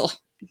castle.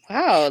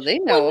 Wow, they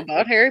know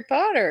about Harry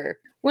Potter.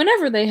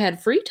 Whenever they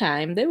had free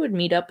time, they would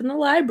meet up in the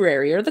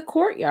library or the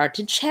courtyard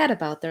to chat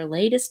about their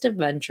latest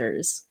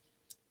adventures.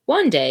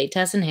 One day,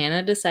 Tess and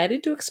Hannah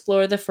decided to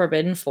explore the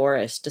Forbidden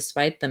Forest,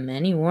 despite the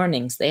many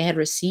warnings they had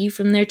received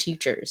from their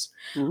teachers.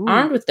 Ooh.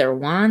 Armed with their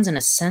wands and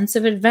a sense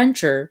of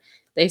adventure,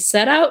 they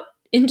set out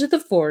into the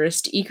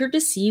forest, eager to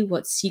see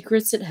what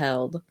secrets it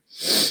held.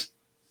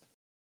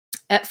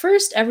 At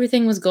first,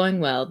 everything was going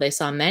well. They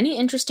saw many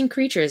interesting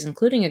creatures,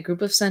 including a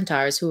group of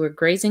centaurs who were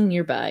grazing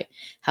nearby.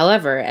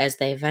 However, as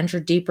they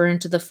ventured deeper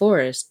into the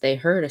forest, they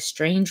heard a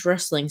strange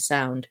rustling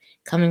sound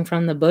coming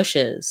from the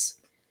bushes.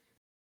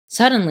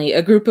 Suddenly,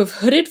 a group of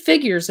hooded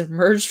figures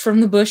emerged from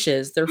the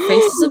bushes, their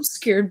faces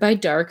obscured by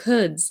dark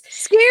hoods.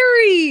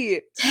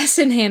 Scary! Tess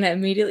and Hannah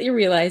immediately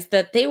realized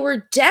that they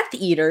were Death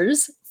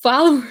Eaters,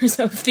 followers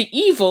of the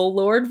evil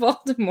Lord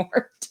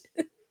Voldemort.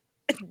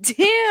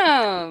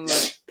 Damn!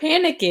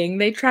 Panicking,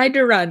 they tried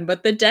to run,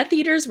 but the Death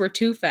Eaters were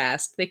too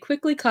fast. They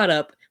quickly caught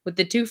up with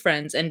the two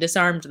friends and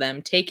disarmed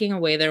them, taking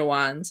away their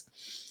wands.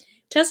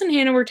 Tess and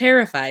Hannah were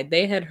terrified.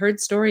 They had heard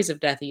stories of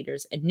Death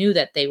Eaters and knew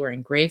that they were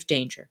in grave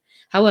danger.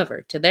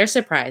 However, to their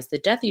surprise, the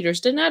Death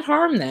Eaters did not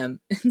harm them.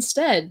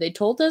 Instead, they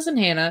told Tess and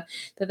Hannah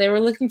that they were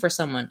looking for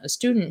someone, a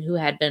student who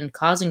had been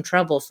causing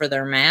trouble for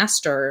their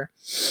master.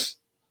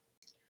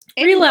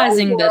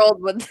 Realizing in no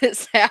world would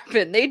this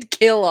happen, they'd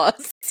kill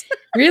us.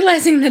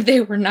 Realizing that they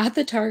were not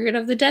the target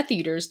of the Death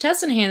Eaters,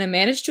 Tess and Hannah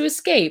managed to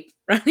escape,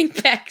 running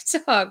back to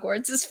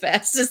Hogwarts as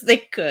fast as they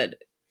could.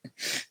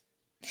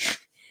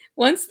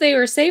 Once they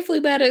were safely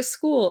back at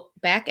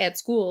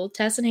school,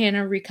 Tess and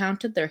Hannah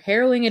recounted their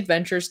harrowing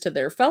adventures to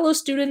their fellow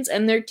students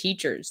and their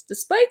teachers.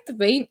 Despite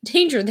the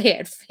danger they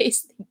had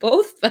faced, they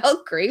both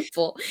felt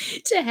grateful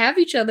to have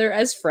each other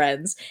as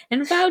friends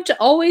and vowed to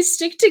always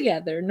stick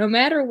together, no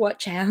matter what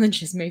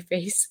challenges may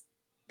face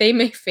they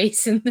may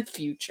face in the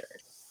future.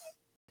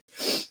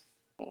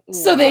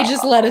 So they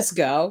just let us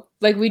go.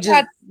 Like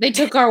they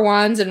took our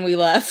wands and we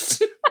left.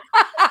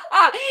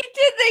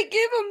 Did they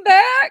give them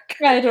back?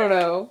 I don't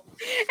know.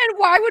 And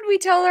why would we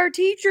tell our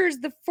teachers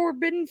the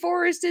forbidden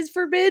forest is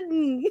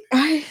forbidden?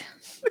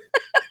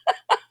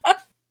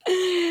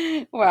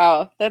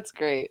 Wow, that's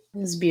great. It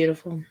was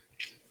beautiful.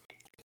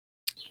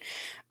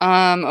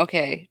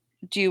 Okay.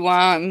 Do you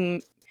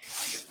want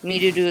me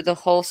to do the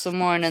wholesome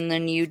one and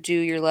then you do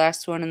your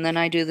last one and then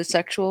I do the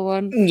sexual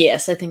one?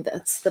 Yes, I think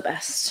that's the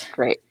best.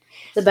 Great.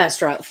 The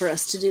best route for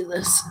us to do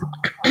this.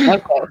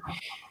 Okay.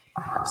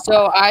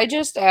 So I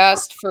just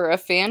asked for a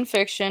fan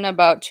fiction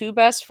about two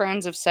best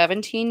friends of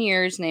 17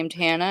 years named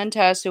Hannah and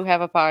Tess who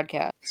have a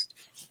podcast.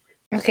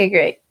 Okay,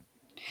 great.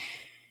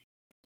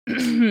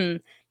 Hannah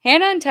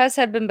and Tess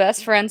had been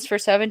best friends for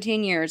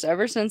 17 years,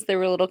 ever since they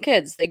were little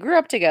kids. They grew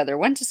up together,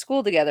 went to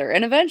school together,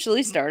 and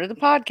eventually started a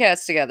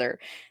podcast together.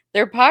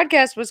 Their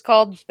podcast was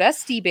called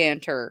Bestie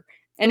Banter,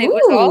 and it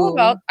was all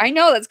about... I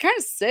know, that's kind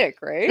of sick,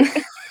 right?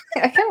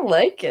 I kind of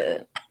like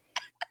it.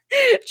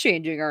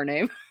 Changing our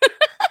name.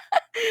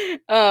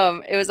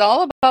 It was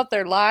all about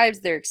their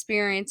lives, their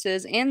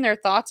experiences, and their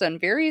thoughts on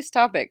various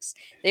topics.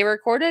 They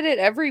recorded it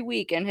every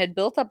week and had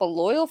built up a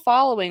loyal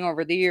following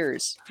over the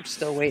years. I'm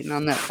still waiting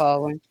on that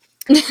following.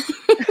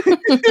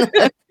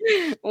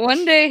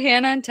 One day,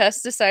 Hannah and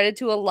Tess decided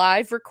to a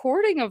live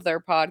recording of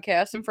their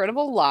podcast in front of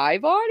a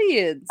live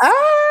audience.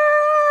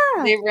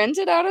 They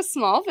rented out a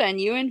small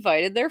venue,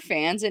 invited their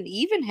fans, and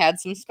even had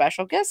some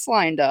special guests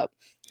lined up.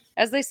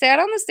 As they sat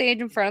on the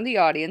stage in front of the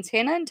audience,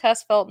 Hannah and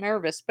Tess felt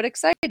nervous but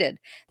excited.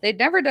 They'd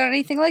never done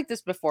anything like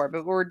this before,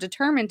 but were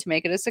determined to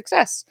make it a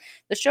success.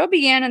 The show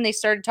began and they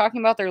started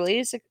talking about their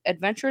latest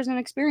adventures and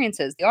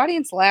experiences. The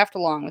audience laughed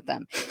along with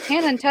them.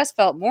 Hannah and Tess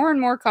felt more and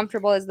more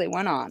comfortable as they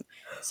went on.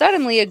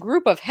 Suddenly, a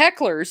group of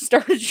hecklers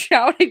started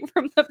shouting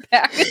from the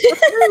back of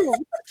the room.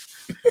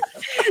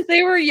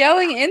 They were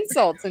yelling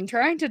insults and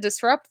trying to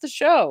disrupt the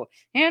show.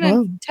 Hannah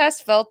and Tess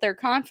felt their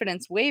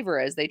confidence waver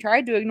as they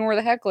tried to ignore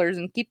the hecklers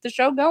and keep the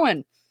show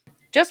going.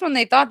 Just when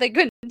they thought they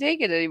couldn't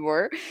take it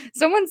anymore,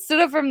 someone stood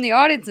up from the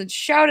audience and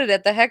shouted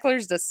at the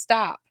hecklers to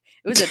stop.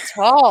 It was a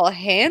tall,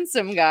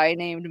 handsome guy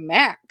named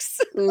Max,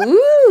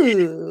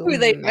 who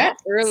they met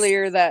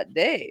earlier that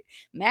day.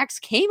 Max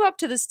came up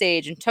to the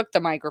stage and took the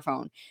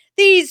microphone.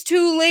 "These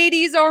two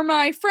ladies are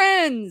my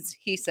friends,"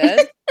 he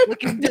said,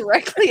 looking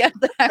directly at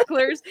the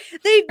hecklers.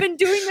 "They've been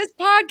doing this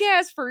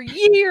podcast for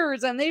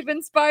years, and they've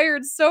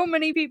inspired so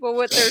many people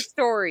with their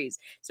stories.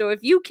 So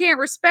if you can't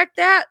respect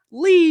that,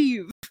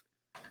 leave."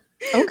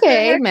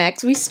 Okay,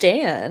 Max, we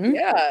stand.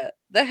 Yeah.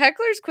 The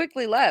hecklers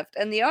quickly left,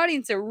 and the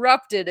audience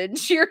erupted in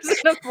cheers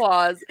and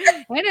applause.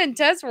 Hannah and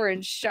Tess were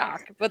in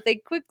shock, but they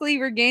quickly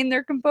regained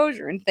their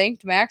composure and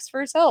thanked Max for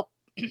his help.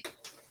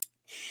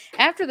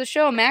 After the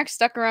show, Max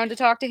stuck around to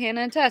talk to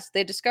Hannah and Tess.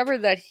 They discovered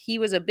that he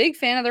was a big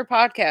fan of their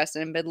podcast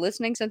and had been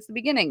listening since the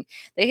beginning.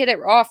 They hit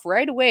it off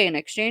right away and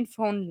exchanged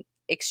phone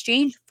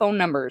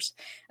numbers.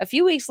 A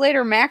few weeks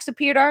later, Max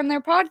appeared on their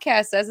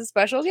podcast as a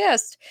special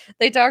guest.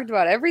 They talked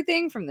about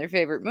everything from their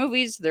favorite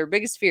movies to their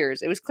biggest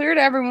fears. It was clear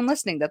to everyone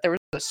listening that there was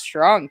a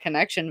strong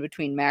connection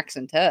between Max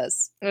and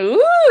Tess.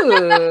 Ooh.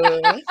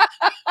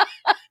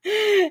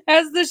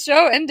 As the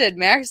show ended,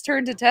 Max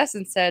turned to Tess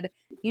and said,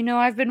 "You know,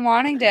 I've been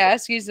wanting to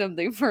ask you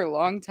something for a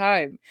long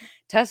time."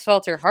 Tess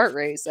felt her heart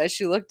race as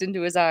she looked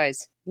into his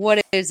eyes.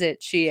 "What is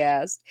it?" she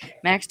asked.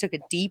 Max took a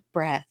deep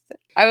breath.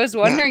 "I was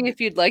wondering if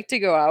you'd like to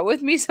go out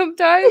with me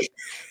sometime."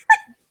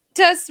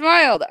 Tess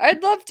smiled.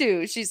 "I'd love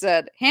to," she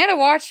said. Hannah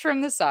watched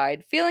from the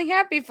side, feeling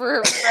happy for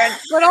her friend,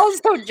 but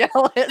also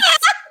jealous.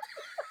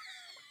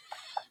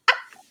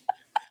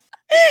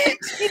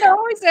 She'd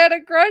always had a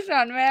crush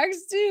on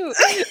Max, too,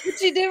 but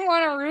she didn't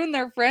want to ruin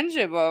their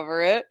friendship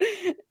over it.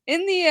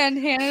 In the end,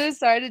 Hannah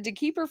decided to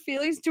keep her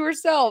feelings to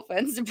herself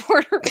and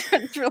support her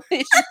friend's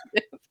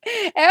relationship.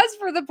 As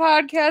for the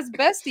podcast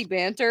Bestie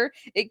Banter,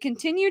 it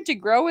continued to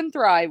grow and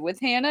thrive, with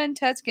Hannah and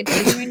Tess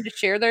continuing to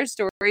share their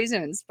stories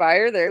and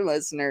inspire their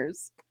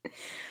listeners.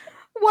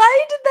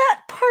 Why did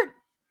that part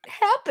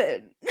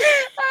happen?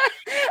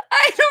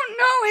 I don't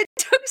know. It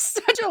took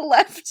such a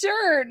left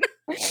turn.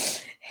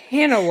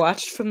 Hannah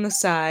watched from the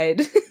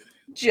side.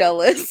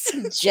 Jealous.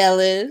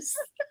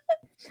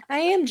 I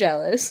am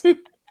jealous.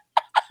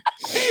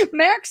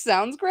 Max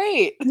sounds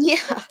great.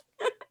 Yeah.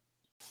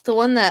 The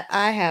one that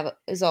I have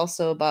is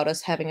also about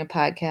us having a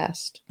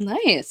podcast.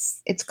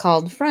 Nice. It's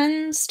called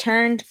Friends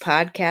Turned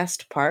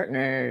Podcast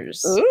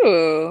Partners.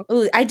 Ooh.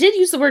 I did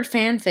use the word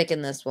fanfic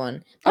in this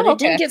one, but it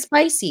didn't get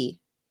spicy.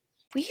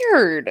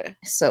 Weird.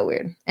 So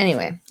weird.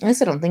 Anyway, at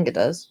least I don't think it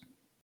does.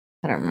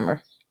 I don't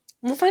remember.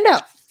 We'll find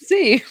out.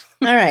 See.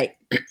 All right.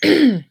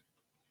 Tess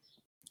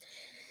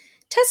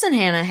and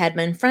Hannah had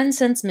been friends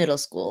since middle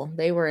school.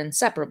 They were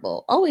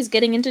inseparable, always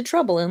getting into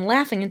trouble and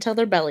laughing until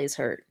their bellies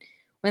hurt.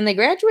 When they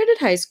graduated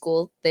high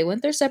school, they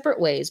went their separate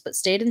ways, but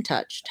stayed in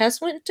touch. Tess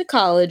went to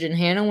college and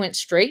Hannah went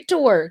straight to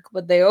work,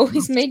 but they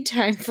always made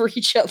time for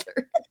each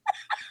other.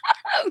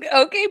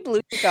 Okay,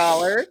 blue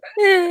collar.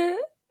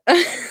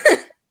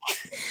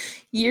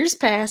 Years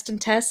passed, and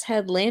Tess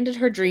had landed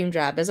her dream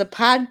job as a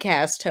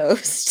podcast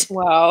host.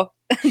 Wow.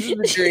 This is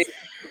a dream.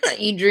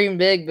 You dream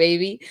big,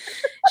 baby.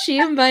 She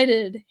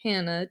invited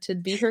Hannah to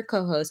be her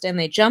co-host, and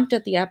they jumped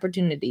at the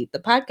opportunity. The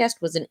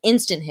podcast was an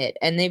instant hit,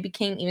 and they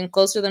became even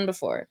closer than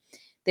before.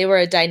 They were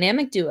a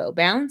dynamic duo,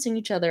 balancing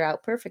each other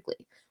out perfectly.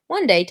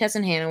 One day, Tess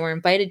and Hannah were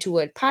invited to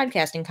a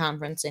podcasting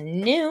conference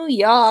in New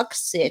York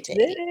City.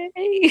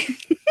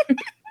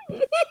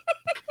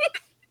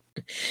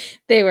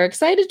 They were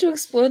excited to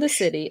explore the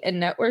city and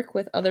network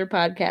with other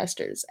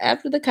podcasters.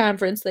 After the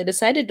conference, they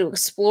decided to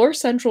explore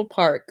Central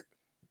Park.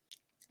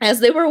 As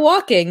they were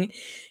walking,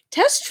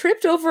 Tess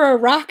tripped over a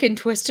rock and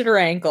twisted her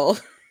ankle.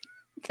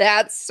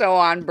 That's so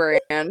on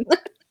brand.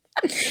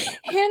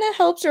 Hannah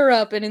helped her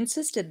up and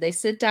insisted they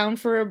sit down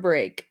for a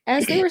break.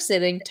 As they were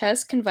sitting,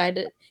 Tess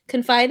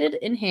confided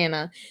in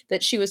Hannah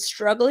that she was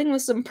struggling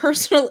with some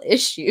personal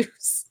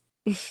issues.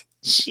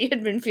 She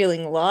had been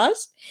feeling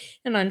lost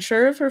and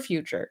unsure of her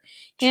future.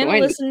 Hannah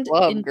listened.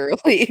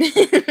 Girly.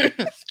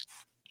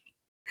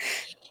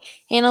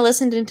 Hannah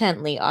listened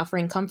intently,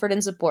 offering comfort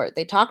and support.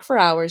 They talked for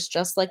hours,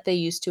 just like they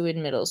used to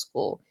in middle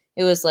school.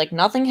 It was like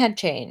nothing had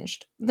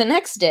changed. The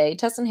next day,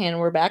 Tess and Hannah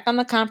were back on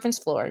the conference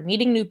floor,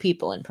 meeting new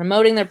people and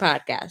promoting their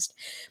podcast.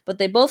 But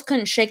they both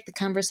couldn't shake the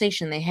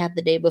conversation they had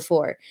the day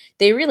before.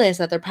 They realized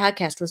that their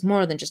podcast was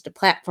more than just a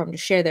platform to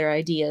share their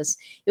ideas.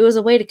 It was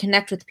a way to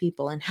connect with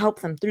people and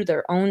help them through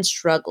their own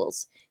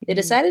struggles. They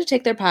decided to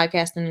take their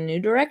podcast in a new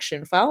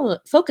direction,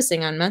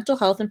 focusing on mental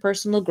health and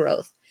personal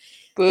growth.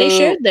 Boo. They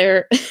shared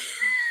their...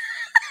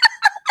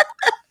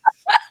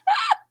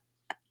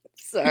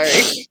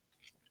 Sorry.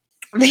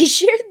 They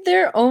shared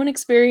their own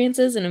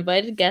experiences and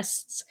invited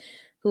guests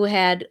who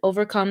had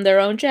overcome their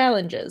own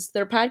challenges.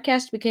 Their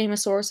podcast became a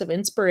source of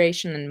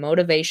inspiration and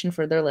motivation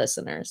for their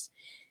listeners.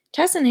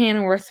 Tess and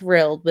Hannah were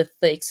thrilled with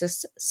the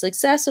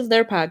success of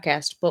their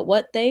podcast, but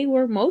what they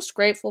were most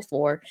grateful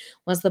for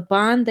was the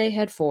bond they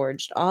had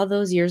forged all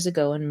those years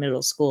ago in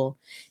middle school.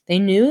 They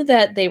knew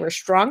that they were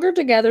stronger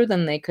together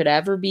than they could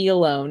ever be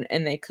alone,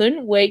 and they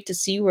couldn't wait to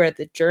see where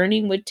the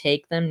journey would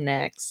take them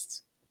next.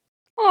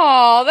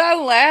 Oh, that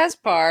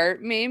last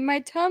part made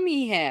my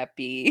tummy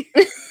happy.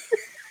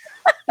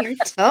 Your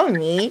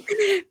tummy?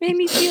 Made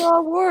me feel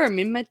all warm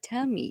in my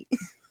tummy.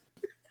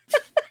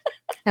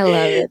 I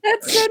love it.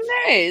 That's so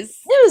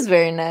nice. It was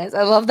very nice.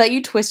 I love that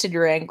you twisted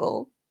your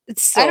ankle.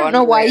 It's so I don't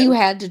know why you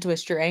had to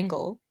twist your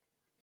ankle.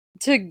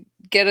 To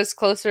get us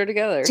closer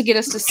together. To get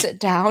us to sit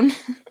down.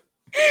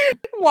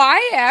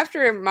 Why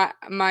after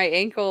my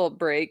ankle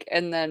break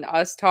and then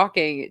us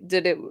talking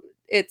did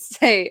it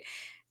say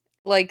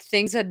like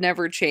things had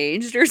never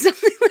changed or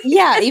something like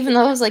yeah, that? even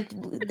though it was like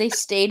they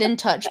stayed in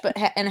touch but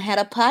and had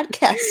a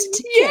podcast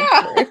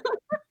together.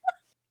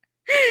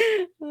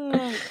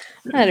 Yeah.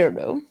 I don't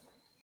know.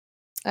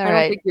 I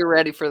don't think you're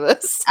ready for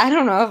this. I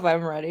don't know if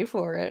I'm ready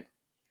for it.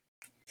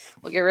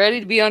 Well, get ready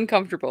to be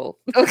uncomfortable.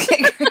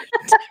 Okay.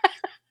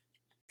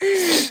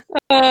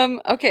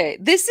 Okay,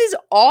 this is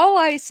all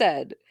I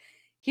said.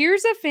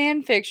 Here's a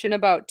fan fiction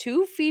about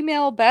two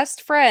female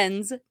best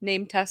friends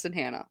named Tess and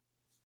Hannah.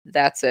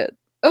 That's it.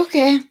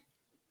 Okay.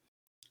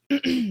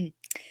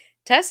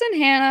 Tess and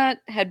Hannah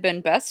had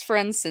been best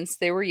friends since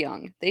they were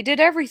young. They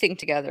did everything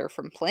together,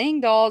 from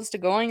playing dolls to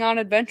going on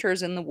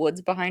adventures in the woods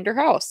behind her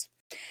house.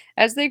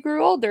 As they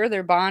grew older,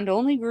 their bond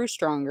only grew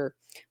stronger.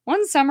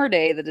 One summer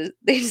day,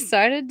 they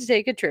decided to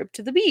take a trip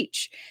to the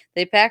beach.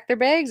 They packed their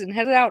bags and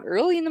headed out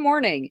early in the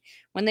morning.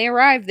 When they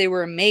arrived, they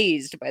were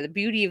amazed by the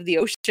beauty of the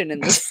ocean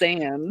and the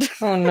sand.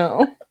 Oh,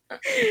 no.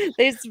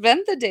 They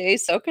spent the day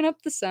soaking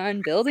up the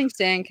sun, building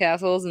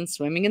sandcastles, and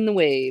swimming in the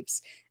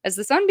waves. As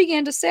the sun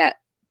began to set,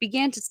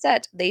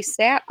 they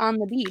sat on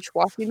the beach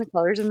watching the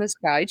colors in the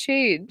sky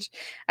change.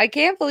 I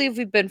can't believe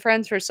we've been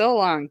friends for so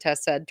long,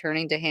 Tess said,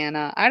 turning to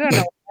Hannah. I don't know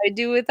what I'd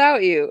do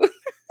without you.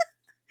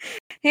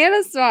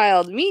 Hannah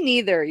smiled. Me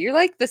neither. You're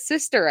like the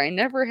sister I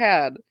never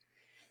had.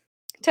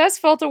 Tess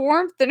felt a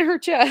warmth in her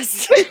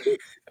chest.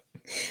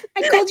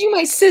 I called you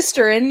my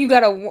sister and you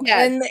got a...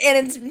 Yes. And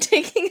it's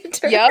taking a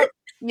turn.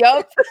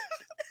 Yup.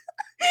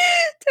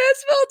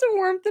 Tess felt a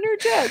warmth in her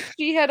chest.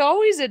 She had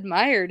always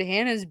admired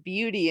Hannah's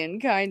beauty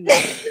and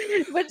kindness,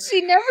 but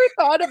she never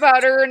thought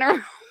about her in a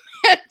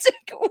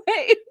romantic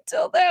way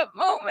until that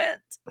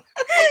moment.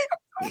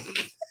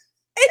 Until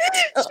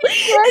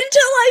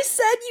I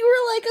said you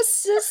were like a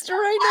sister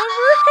I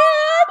never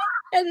had.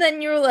 And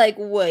then you were like,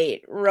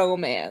 wait,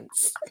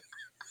 romance.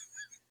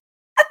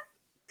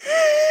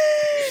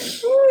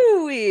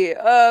 Ooh-wee.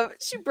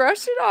 She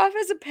brushed it off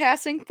as a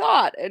passing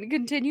thought and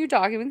continued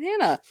talking with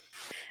Hannah.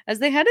 As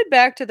they headed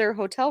back to their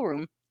hotel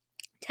room,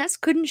 Tess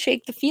couldn't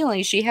shake the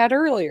feeling she had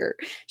earlier.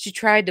 She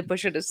tried to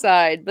push it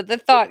aside, but the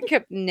thought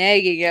kept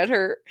nagging at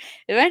her.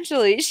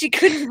 Eventually, she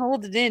couldn't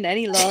hold it in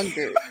any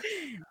longer.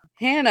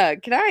 Hannah,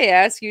 can I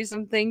ask you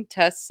something?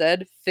 Tess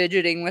said,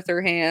 fidgeting with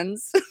her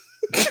hands.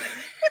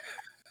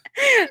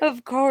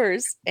 Of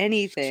course,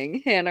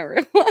 anything, Hannah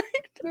replied.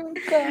 Oh,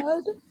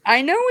 God.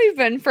 I know we've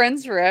been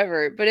friends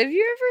forever, but have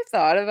you ever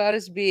thought about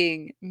us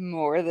being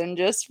more than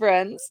just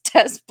friends?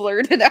 Tess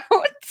blurted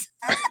out.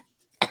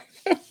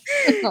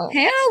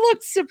 Hannah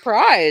looked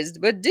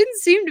surprised, but didn't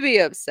seem to be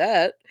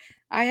upset.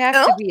 I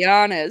have to be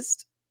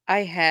honest.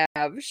 I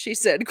have, she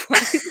said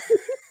quietly.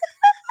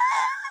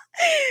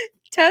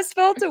 Tess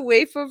felt a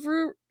wave of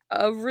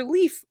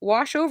relief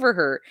wash over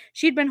her.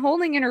 She'd been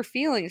holding in her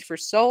feelings for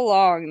so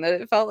long that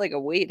it felt like a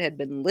weight had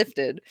been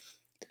lifted.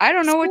 I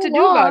don't know what to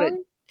do about it.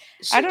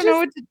 I don't know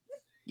what to...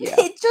 Yeah.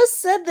 It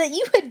just said that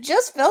you had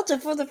just felt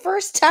it for the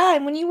first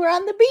time when you were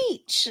on the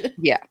beach.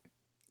 Yeah.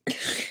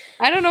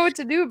 I don't know what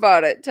to do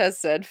about it, Tess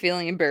said,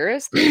 feeling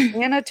embarrassed.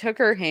 Hannah took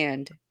her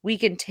hand. We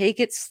can take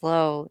it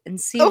slow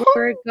and see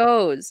where it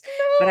goes.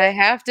 But I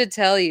have to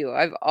tell you,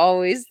 I've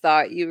always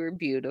thought you were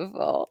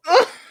beautiful.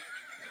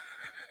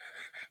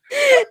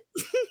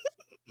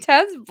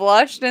 Tess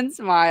blushed and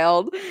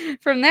smiled.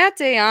 From that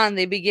day on,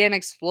 they began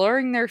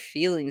exploring their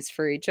feelings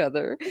for each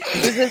other.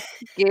 It was a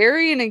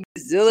scary and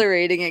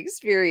exhilarating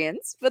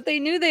experience, but they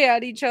knew they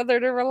had each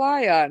other to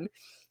rely on.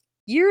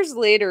 Years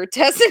later,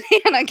 Tess and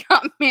Hannah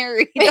got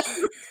married on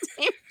the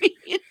same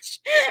beach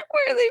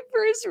where they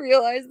first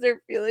realized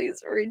their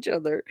feelings for each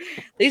other.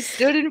 They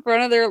stood in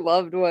front of their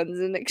loved ones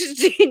and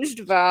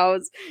exchanged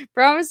vows,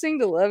 promising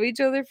to love each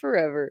other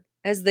forever.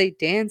 As they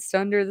danced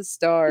under the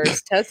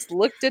stars, Tess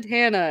looked at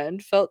Hannah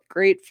and felt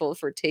grateful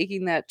for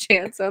taking that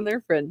chance on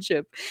their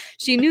friendship.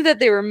 She knew that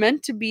they were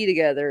meant to be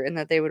together and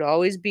that they would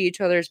always be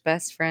each other's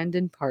best friend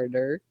and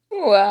partner.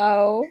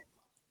 Wow.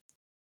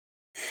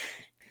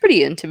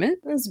 Pretty intimate.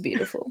 That's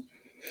beautiful.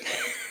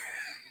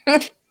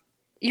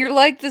 You're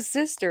like the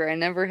sister I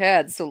never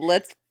had, so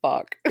let's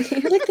fuck.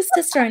 You're like the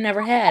sister I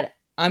never had.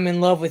 I'm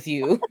in love with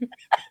you.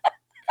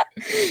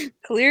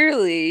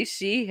 Clearly,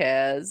 she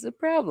has a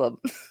problem.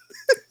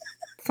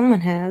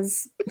 Someone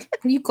has.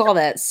 What do you call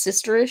that?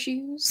 Sister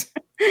issues?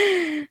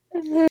 A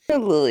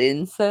little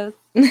incest.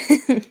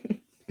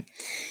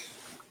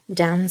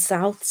 Down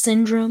south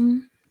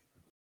syndrome.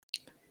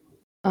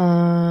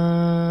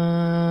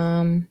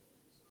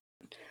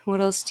 What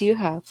else do you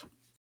have?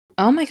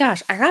 Oh my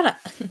gosh, I gotta.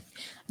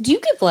 Do you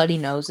get bloody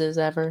noses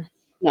ever?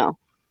 No.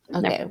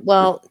 Okay, Never.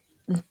 well,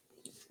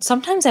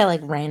 sometimes I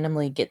like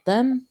randomly get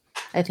them.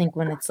 I think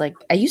when it's like,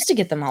 I used to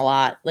get them a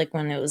lot, like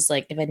when it was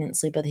like if I didn't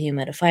sleep with a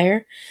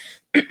humidifier.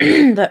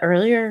 But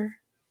earlier,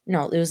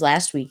 no, it was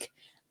last week.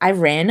 I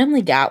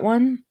randomly got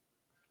one,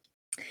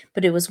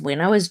 but it was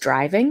when I was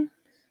driving,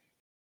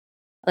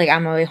 like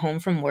on my way home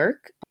from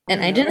work,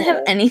 and I didn't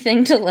have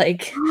anything to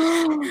like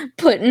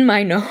put in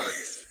my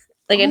nose.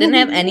 Like I didn't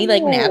have any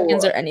like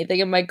napkins or anything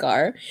in my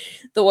car.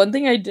 The one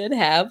thing I did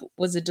have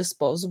was a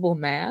disposable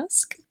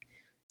mask.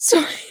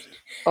 So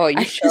Oh,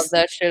 you shoved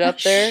that shit up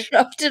there? I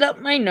shoved it up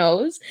my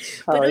nose.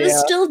 But it was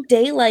still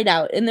daylight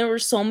out and there were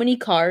so many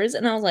cars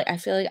and I was like, I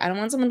feel like I don't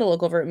want someone to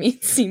look over at me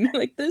and see me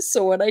like this.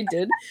 So what I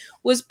did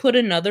was put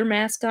another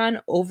mask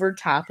on over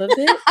top of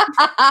it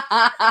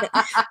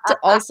to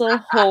also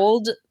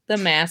hold the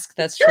mask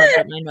that's shoved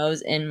up my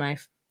nose in my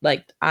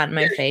like on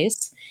my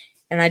face.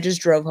 And I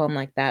just drove home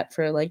like that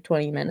for like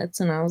 20 minutes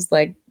and I was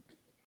like,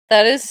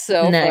 that is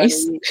so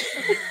nice. Funny.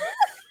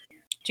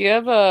 Do you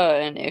have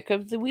an ick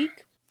of the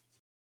week?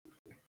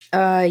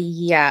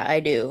 Yeah,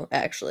 I do,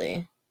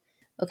 actually.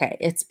 Okay,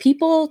 it's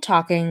people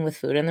talking with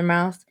food in their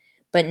mouth,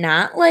 but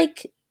not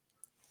like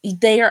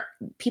they are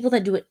people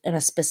that do it in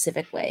a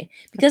specific way.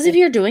 Because if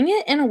you're doing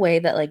it in a way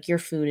that like your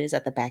food is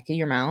at the back of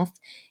your mouth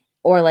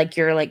or like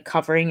you're like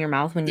covering your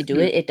mouth when you do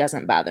it, it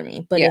doesn't bother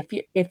me. But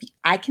if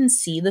I can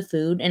see the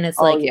food and it's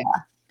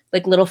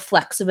like little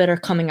flecks of it are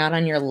coming out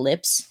on your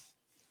lips,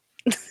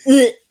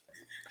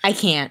 I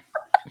can't.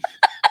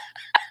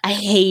 I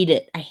hate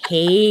it. I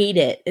hate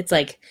it. It's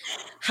like,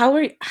 how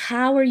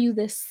are you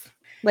this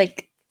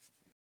like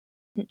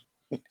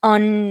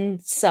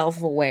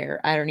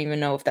unself-aware? I don't even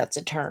know if that's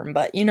a term,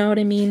 but you know what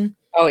I mean?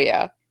 Oh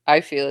yeah,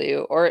 I feel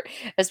you. Or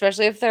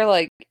especially if they're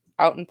like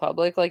out in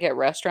public, like at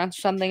restaurants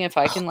or something, if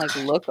I can like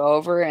look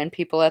over and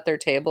people at their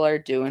table are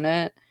doing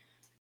it,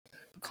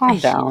 calm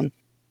down.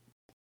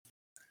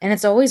 And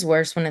it's always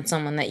worse when it's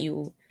someone that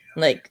you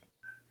like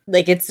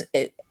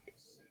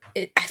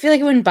I feel like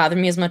it wouldn't bother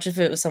me as much if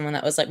it was someone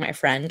that was like my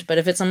friend, but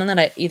if it's someone that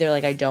I either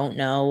like I don't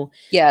know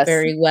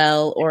very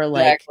well or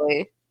like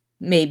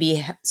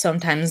maybe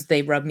sometimes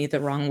they rub me the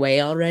wrong way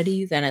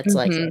already, then it's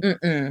like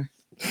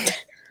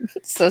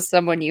So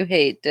someone you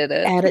hate did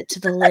it. Add it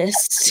to the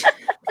list.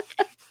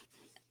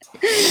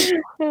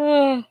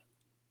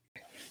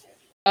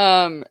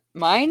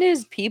 Mine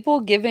is people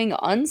giving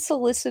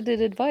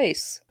unsolicited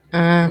advice.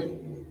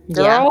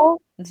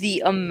 Girl,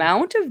 the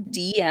amount of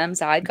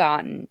DMs I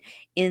gotten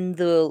in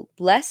the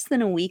less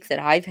than a week that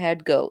I've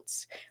had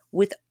goats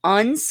with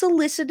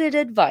unsolicited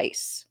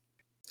advice.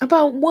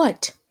 About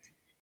what?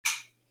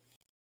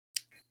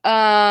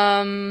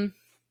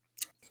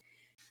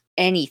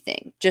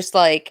 Anything. Just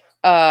like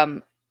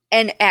and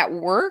at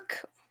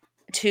work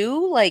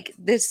too, like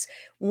this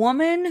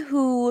woman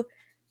who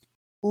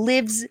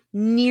lives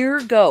near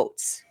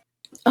goats.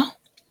 Oh,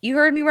 you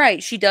heard me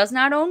right. She does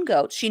not own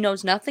goats. She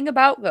knows nothing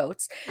about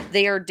goats.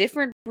 They are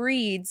different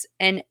breeds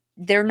and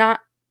they're not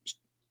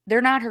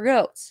her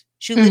goats.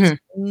 She lives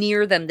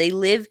near them. They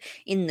live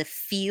in the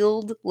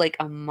field like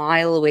a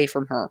mile away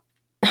from her.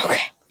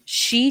 Okay.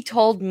 She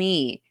told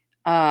me,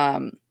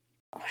 what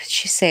did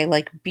she say?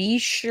 Like, be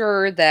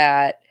sure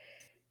that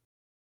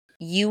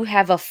you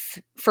have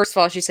first of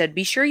all, she said,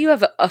 be sure you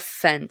have a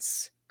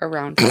fence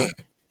around you.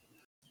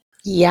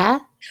 Yeah?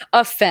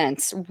 A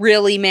fence.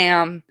 Really,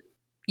 ma'am?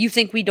 You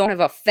think we don't have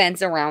a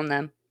fence around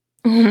them?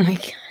 Oh my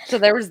God. So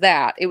there was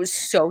that. It was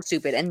so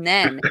stupid. And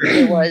then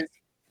it was,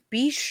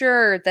 be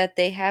sure that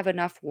they have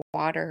enough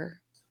water.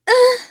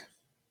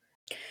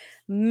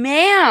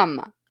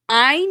 Ma'am,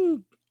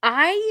 I'm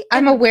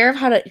aware of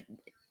how to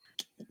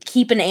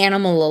keep an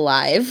animal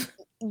alive.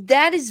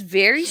 That is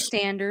very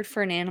standard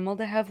for an animal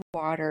to have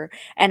water.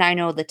 And I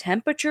know the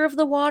temperature of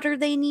the water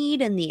they need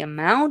and the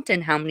amount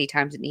and how many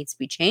times it needs to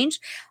be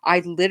changed. I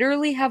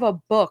literally have a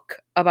book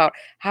about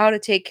how to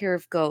take care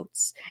of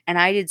goats. And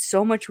I did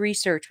so much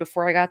research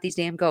before I got these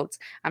damn goats.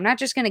 I'm not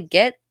just going to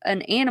get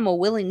an animal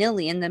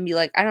willy-nilly and then be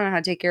like, I don't know how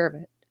to take care of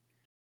it.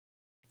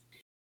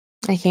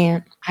 I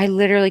can't. I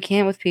literally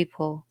can't with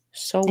people.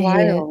 So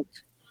wild.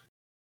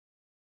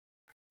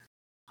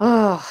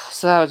 Oh,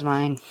 so that was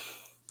mine.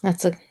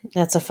 That's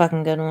a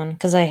fucking good one.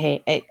 Because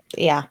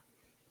yeah.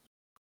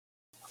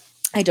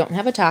 I don't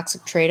have a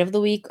toxic trait of the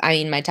week. I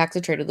mean, my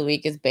toxic trait of the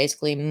week is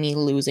basically me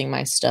losing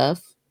my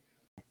stuff.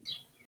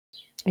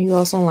 Are you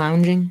also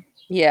lounging?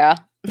 Yeah.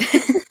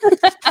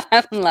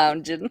 I'm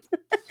lounging.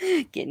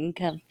 Getting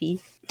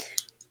comfy.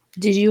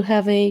 Did you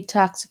have a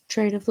toxic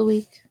trait of the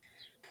week?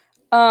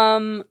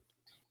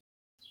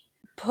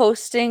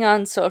 Posting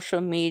on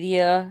social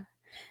media.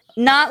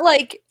 Not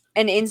like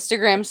an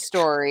Instagram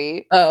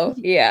story. Oh,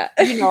 yeah.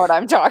 You know what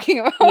I'm talking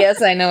about.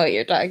 Yes, I know what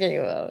you're talking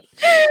about.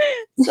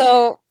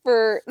 So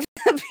for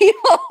the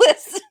people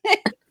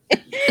listening,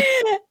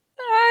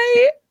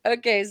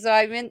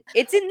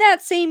 it's in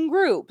that same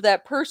group,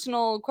 that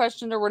personal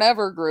question or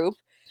whatever group.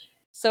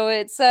 So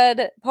it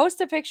said, post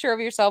a picture of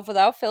yourself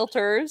without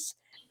filters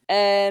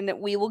and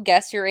we will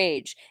guess your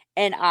age.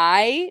 And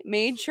I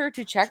made sure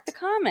to check the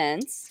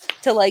comments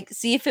to like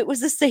see if it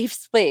was a safe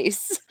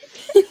space.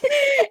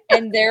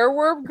 And there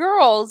were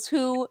girls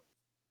who,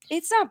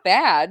 it's not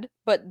bad,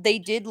 but they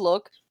did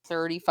look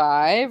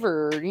 35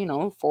 or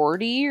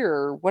 40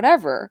 or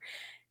whatever.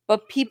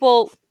 But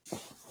people,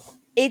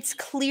 it's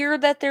clear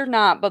that they're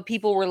not, but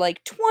people were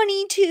like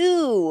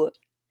 22.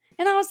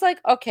 And I was like,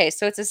 okay,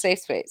 so it's a safe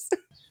space.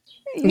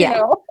 you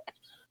know?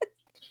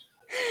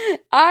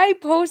 I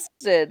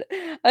posted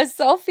a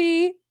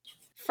selfie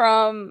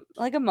from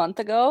like a month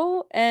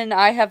ago and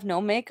I have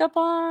no makeup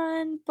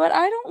on, but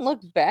I don't look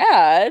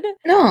bad.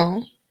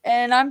 No.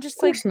 And I'm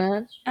just like,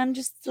 not. I'm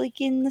just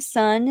like in the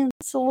sun and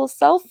it's a little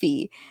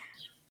selfie.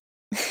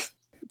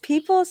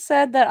 People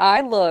said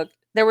that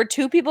there were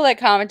 2 people that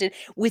commented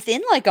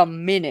within like a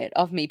minute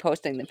of me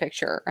posting the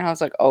picture. And I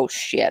was like, oh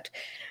shit.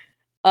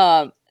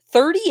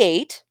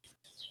 38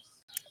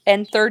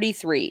 and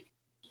 33.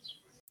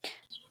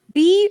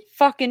 Be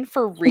fucking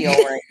for real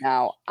right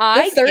now.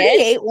 The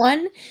 38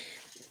 one,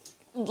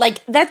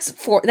 like that's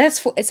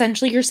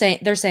essentially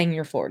they're saying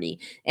you're 40,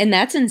 and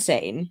that's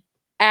insane.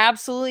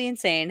 Absolutely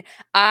insane.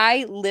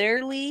 I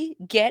literally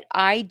get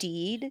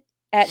ID'd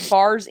at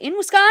bars in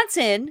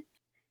Wisconsin,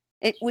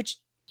 which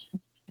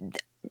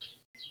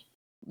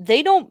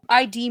they don't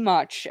ID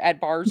much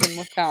at bars in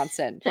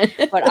Wisconsin,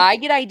 but I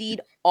get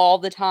ID'd all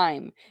the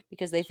time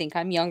because they think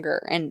I'm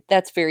younger, and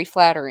that's very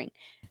flattering.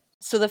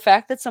 So the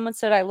fact that someone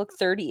said I look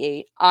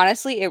 38,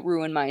 honestly, it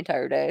ruined my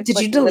entire day. Did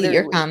you delete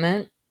your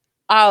comment?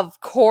 Of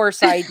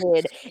course I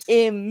did.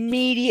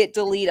 Immediate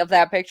delete of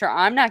that picture.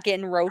 I'm not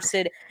getting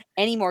roasted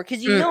anymore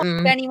because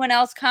if anyone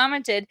else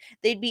commented,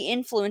 they'd be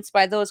influenced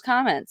by those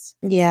comments.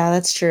 Yeah,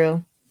 that's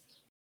true.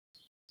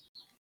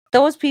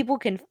 Those people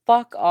can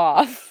fuck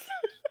off.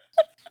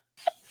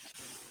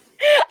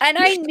 And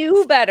I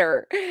knew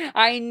better.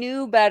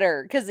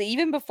 Because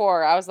even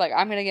before, I was like,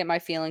 I'm going to get my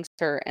feelings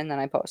hurt. And then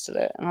I posted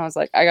it. And I was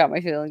like, I got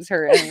my feelings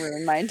hurt and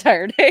ruined my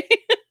entire day.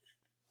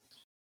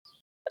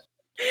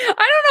 I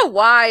don't know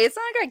why. It's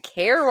not like I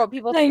care what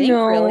people think,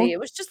 really. It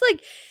was just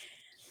like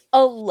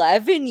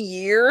 11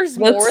 years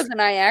more than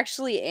I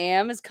actually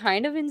am is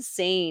kind of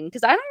insane.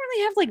 Because I don't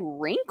really have like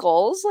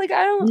wrinkles. Like,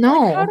 I don't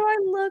know. Like, how do I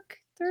look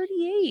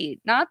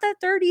 38? Not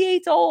that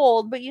 38's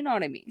old, but you know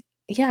what I mean.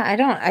 Yeah,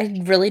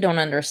 I really don't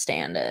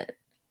understand it.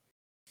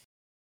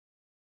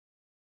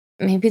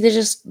 Maybe they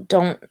just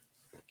don't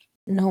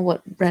know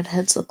what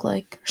redheads look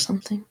like or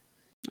something.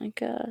 I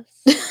guess.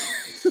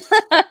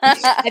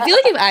 I feel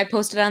like if I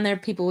posted on there,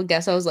 people would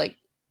guess I was like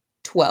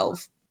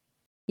 12.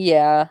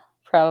 Yeah,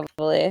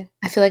 probably.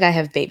 I feel like I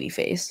have baby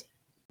face.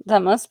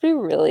 That must be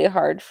really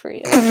hard for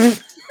you.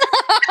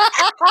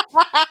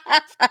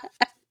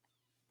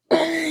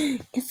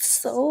 It's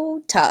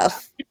so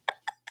tough.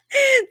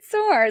 It's so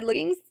hard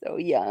looking so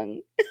young.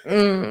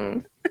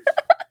 Do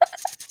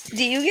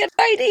you get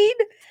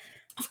ID'd?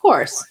 Of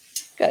course.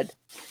 Good.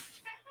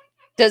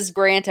 Does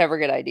Grant ever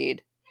get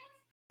ID'd?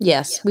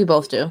 Yes, we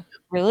both do.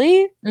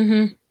 Really?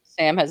 Mm-hmm.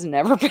 Sam has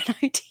never been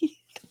ID'd.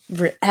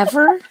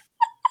 Ever?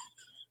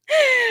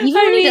 Even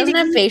when he doesn't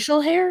have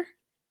facial hair?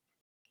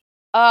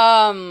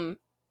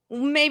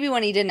 Maybe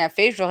when he didn't have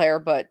facial hair,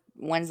 but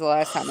when's the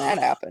last time that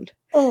happened?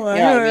 Oh, You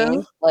know what I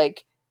mean?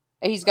 Like,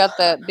 he's got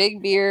that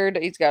big beard,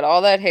 he's got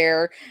all that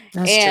hair,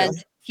 That's and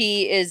true.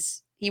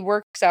 he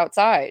works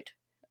outside,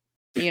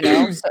 you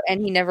know, so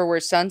and he never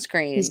wears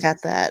sunscreen. He's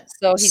got that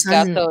So he's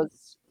got sun.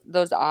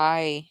 those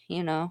eye,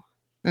 you know,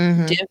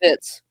 Mhm.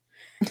 divots.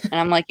 And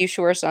I'm like, "You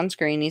should wear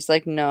sunscreen." He's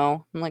like,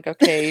 "No." I'm like,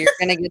 "Okay, you're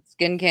gonna get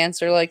skin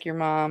cancer like your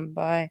mom.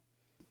 Bye."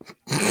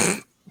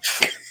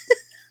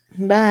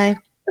 Bye.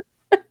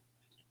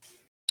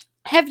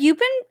 Have you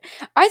been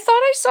I thought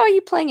I saw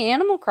you playing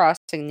Animal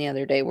Crossing the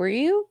other day. Were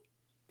you?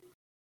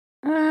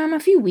 A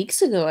few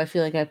weeks ago, I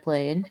feel like I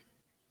played.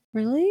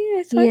 Really?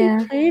 I thought Yeah.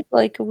 you played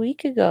like a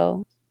week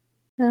ago.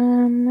 I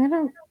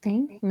don't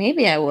think.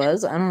 Maybe I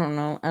was. I don't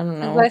know. I don't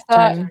know 'Cause I what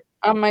thought time.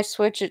 on my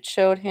Switch it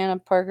showed Hannah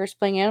Parker's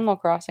playing Animal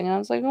Crossing, and I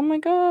was like, "Oh my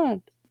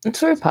god." It's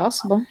very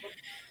possible.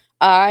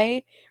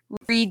 I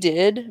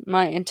redid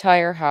my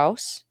entire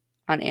house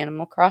on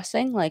Animal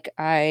Crossing. Like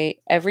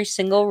every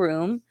single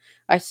room,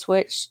 I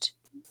switched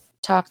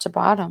top to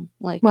bottom.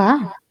 Like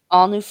Wow.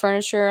 all new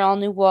furniture, all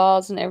new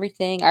walls and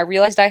everything. I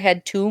realized I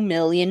had 2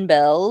 million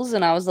bells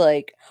and I was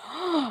like,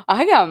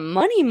 I got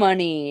money.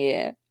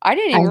 I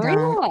didn't even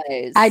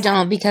realize. I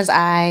don't because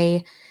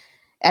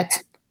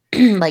it's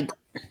like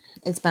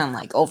it's been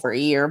like over a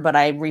year, but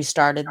I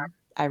restarted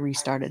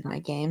my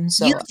game.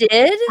 So You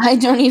did? I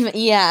don't even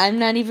I'm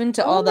not even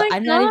to Oh all the my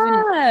I'm not even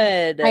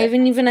I god.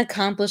 haven't even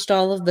accomplished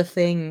all of the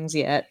things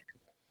yet.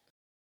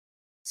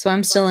 So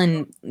I'm still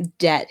in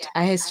debt.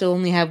 I still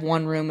only have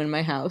one room in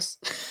my house.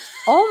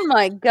 Oh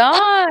my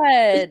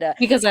god.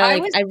 Because I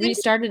was I thinking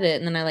restarted it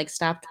and then I like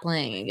stopped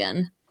playing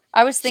again.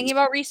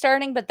 about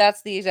restarting, but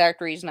that's the exact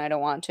reason I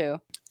don't want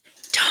to.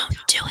 Don't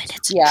do it.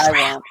 It's Yeah, I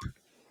won't.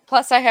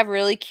 Plus, I have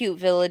really cute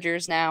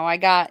villagers now. I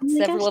got Oh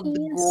my several gosh, of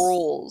the yes.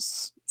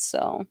 girls.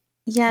 So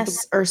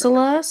Yes,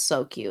 Ursula,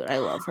 so cute. I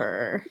love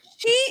her.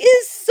 she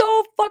is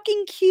so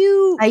fucking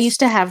cute. I used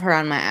to have her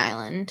on my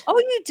island. Oh,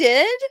 you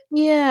did?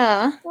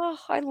 Yeah. Oh,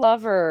 I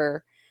love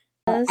her.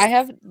 Yes. I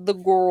have the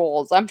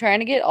girls. I'm trying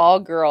to get all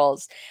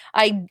girls.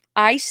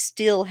 I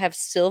still have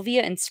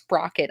Sylvia and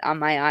Sprocket on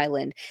my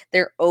island.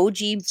 They're OG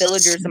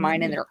villagers of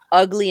mine, and they're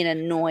ugly and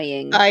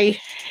annoying. I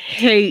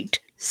hate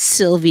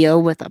Sylvia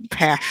with a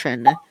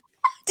passion.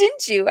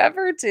 Didn't you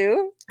ever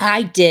too?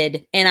 I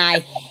did, and I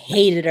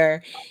hated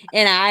her.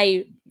 And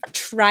I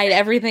tried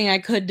everything I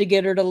could to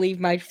get her to leave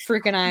my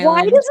freaking Why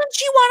island. doesn't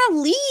she want to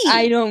leave?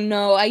 I don't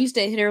know. I used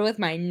to hit her with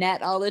my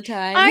net all the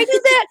time. I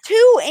do that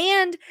too,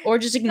 and or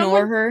just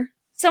ignore her.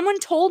 someone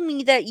told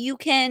me that you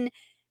can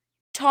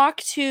talk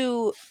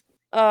to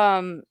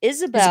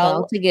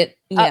Isabel to get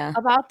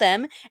about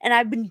them, and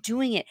I've been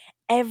doing it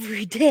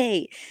every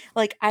day.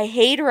 Like, I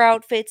hate her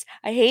outfits,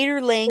 I hate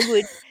her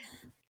language.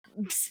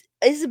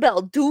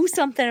 Isabel, do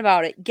something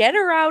about it. Get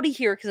her out of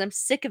here because I'm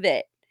sick of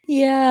it.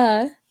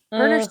 Yeah.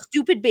 Her and her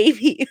stupid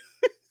baby.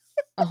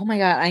 Oh my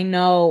god, I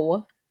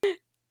know.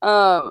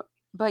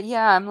 But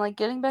yeah, I'm like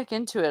getting back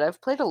into it.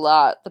 I've played a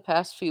lot the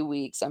past few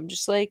weeks. I'm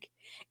just like,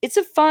 it's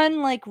a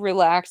fun, like,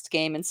 relaxed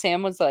game. And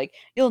Sam was like,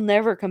 "You'll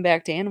never come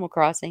back to Animal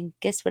Crossing."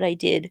 Guess what I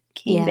did?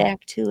 Came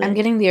back to it. I'm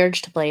getting the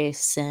urge to play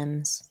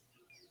Sims.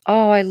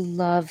 Oh, I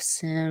love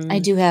Sims. I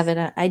do have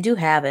it.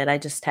 I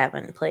just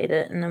haven't played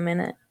it in a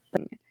minute.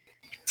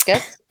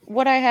 Guess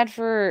what I had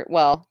for,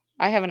 well,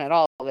 I haven't had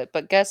all of it,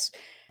 but guess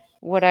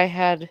what I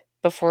had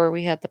before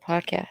we had the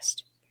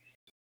podcast?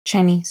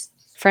 Chinese.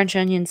 French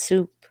onion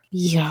soup.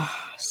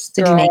 Yes.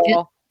 Did you make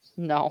it?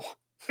 No.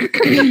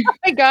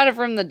 I got it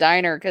from the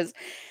diner because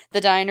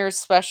the diner's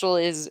special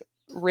is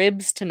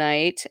ribs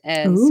tonight,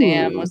 and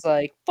Sam was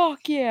like,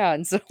 "Fuck yeah!"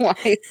 And so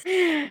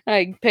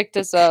I picked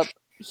us up.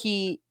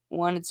 He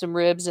wanted some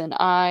ribs, and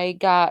I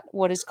got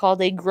what is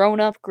called a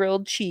grown-up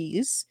grilled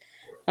cheese.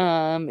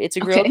 It's a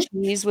grilled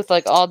cheese with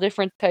like all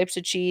different types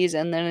of cheese,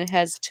 and then it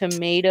has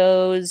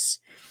tomatoes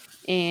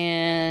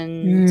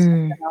and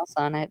something else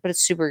on it, but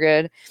it's super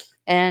good.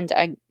 And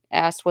I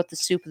asked what the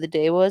soup of the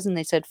day was, and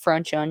they said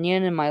French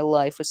onion, and my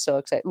life was so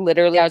excited.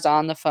 Literally, I was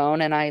on the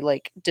phone and I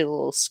like did a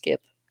little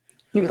skip.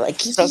 You were like,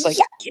 So I was like,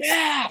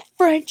 yeah,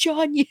 French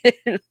onion.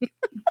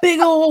 Big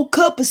old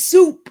cup of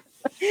soup.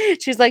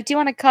 She's like, "Do you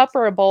want a cup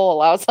or a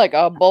bowl?" I was like,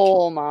 "A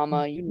bowl,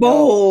 mama, you know."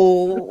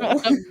 Bowl.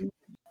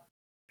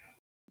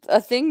 A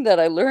thing that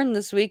I learned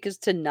this week is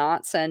to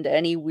not send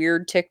any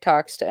weird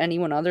TikToks to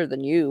anyone other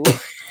than you.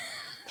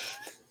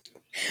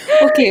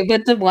 Okay,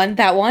 but that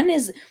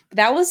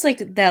was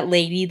like that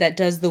lady that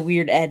does the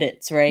weird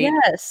edits, right?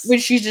 Yes. When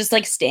she's just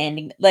like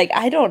standing, like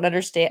I don't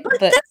understand. But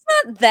that's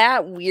not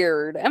that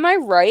weird. Am I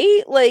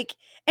right? Like,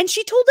 and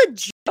she told a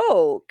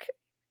joke.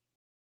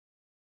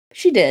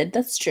 She did.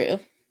 That's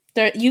true.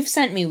 You've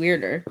sent me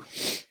weirder.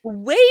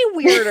 Way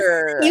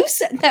weirder. You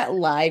sent that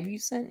live. You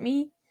sent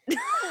me.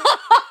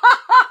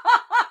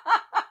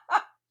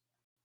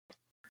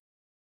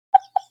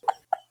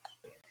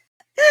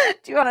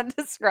 Do you want to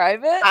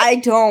describe it? I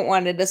don't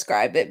want to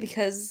describe it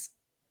because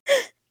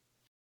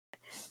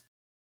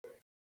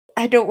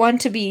I don't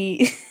want to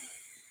be.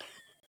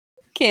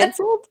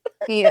 canceled.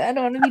 Yeah, I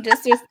don't want to be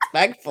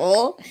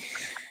disrespectful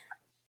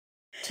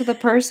to the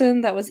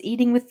person that was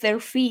eating with their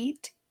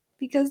feet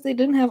because they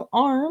didn't have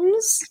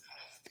arms.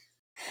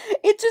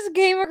 It just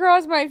came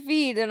across my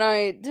feed and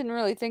I didn't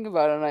really think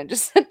about it and I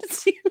just sent it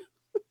to you.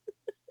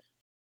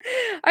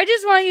 I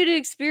just want you to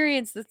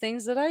experience the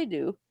things that I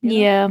do.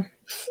 Yeah.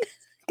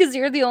 Because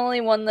you're the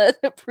only one that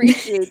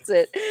appreciates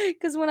it.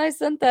 Because when I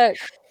sent that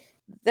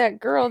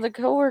girl, the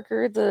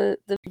coworker, the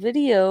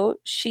video,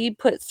 she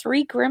put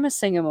 3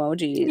 grimacing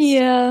emojis.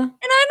 Yeah. And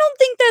I don't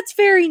think that's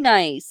very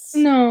nice.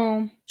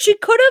 No. She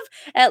could have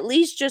at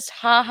least just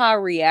haha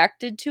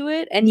reacted to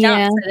it and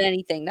not said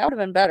anything. That would have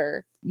been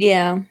better.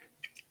 Yeah.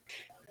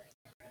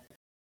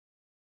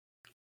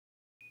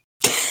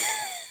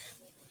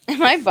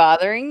 Am I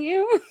bothering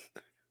you?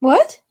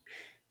 What?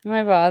 Am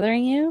I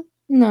bothering you?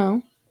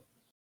 No.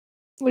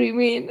 What do you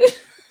mean?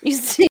 You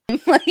seem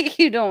like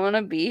you don't want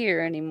to be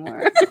here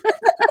anymore.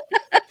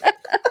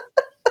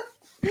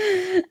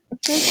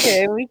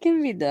 Okay, we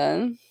can be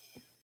done.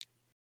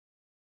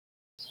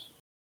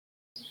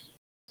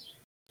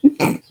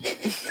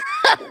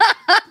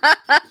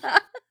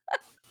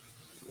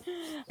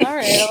 All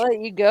right, I'll let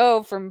you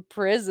go from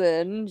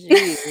prison.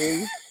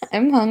 Jeez.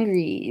 I'm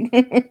hungry.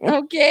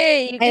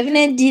 Okay. I haven't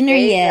had dinner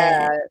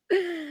yet.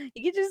 That.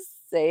 You can just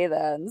say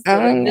that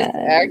instead of just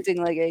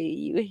acting like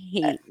you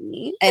hate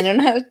me. I don't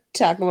know how to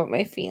talk about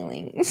my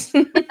feelings.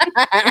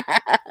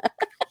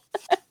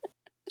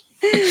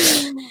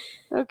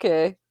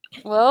 Okay.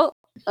 Well,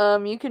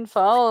 you can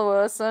follow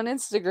us on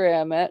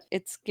Instagram at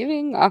It's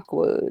Giving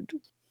Awkward.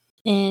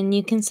 And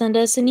you can send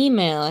us an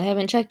email. I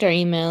haven't checked our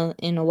email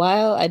in a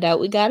while. I doubt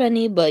we got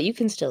any, but you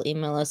can still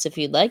email us if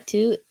you'd like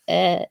to.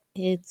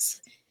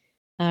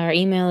 Our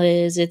email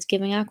is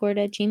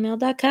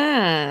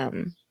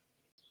itsgivingawkward@gmail.com.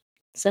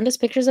 Send us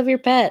pictures of your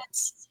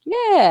pets.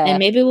 Yeah. And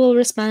maybe we'll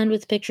respond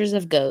with pictures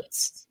of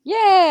goats.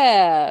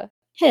 Yeah.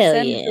 Hell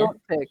Send yeah. goat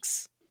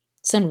pics.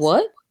 Send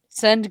what?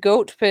 Send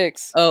goat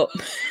pics. Oh.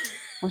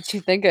 What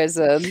you think I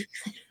said?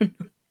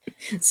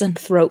 Send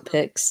throat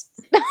pics.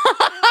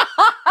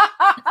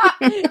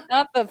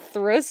 Not the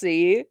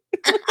thrissy.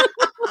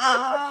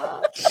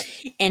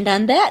 And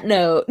on that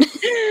note,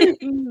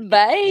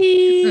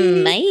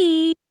 Bye. Bye.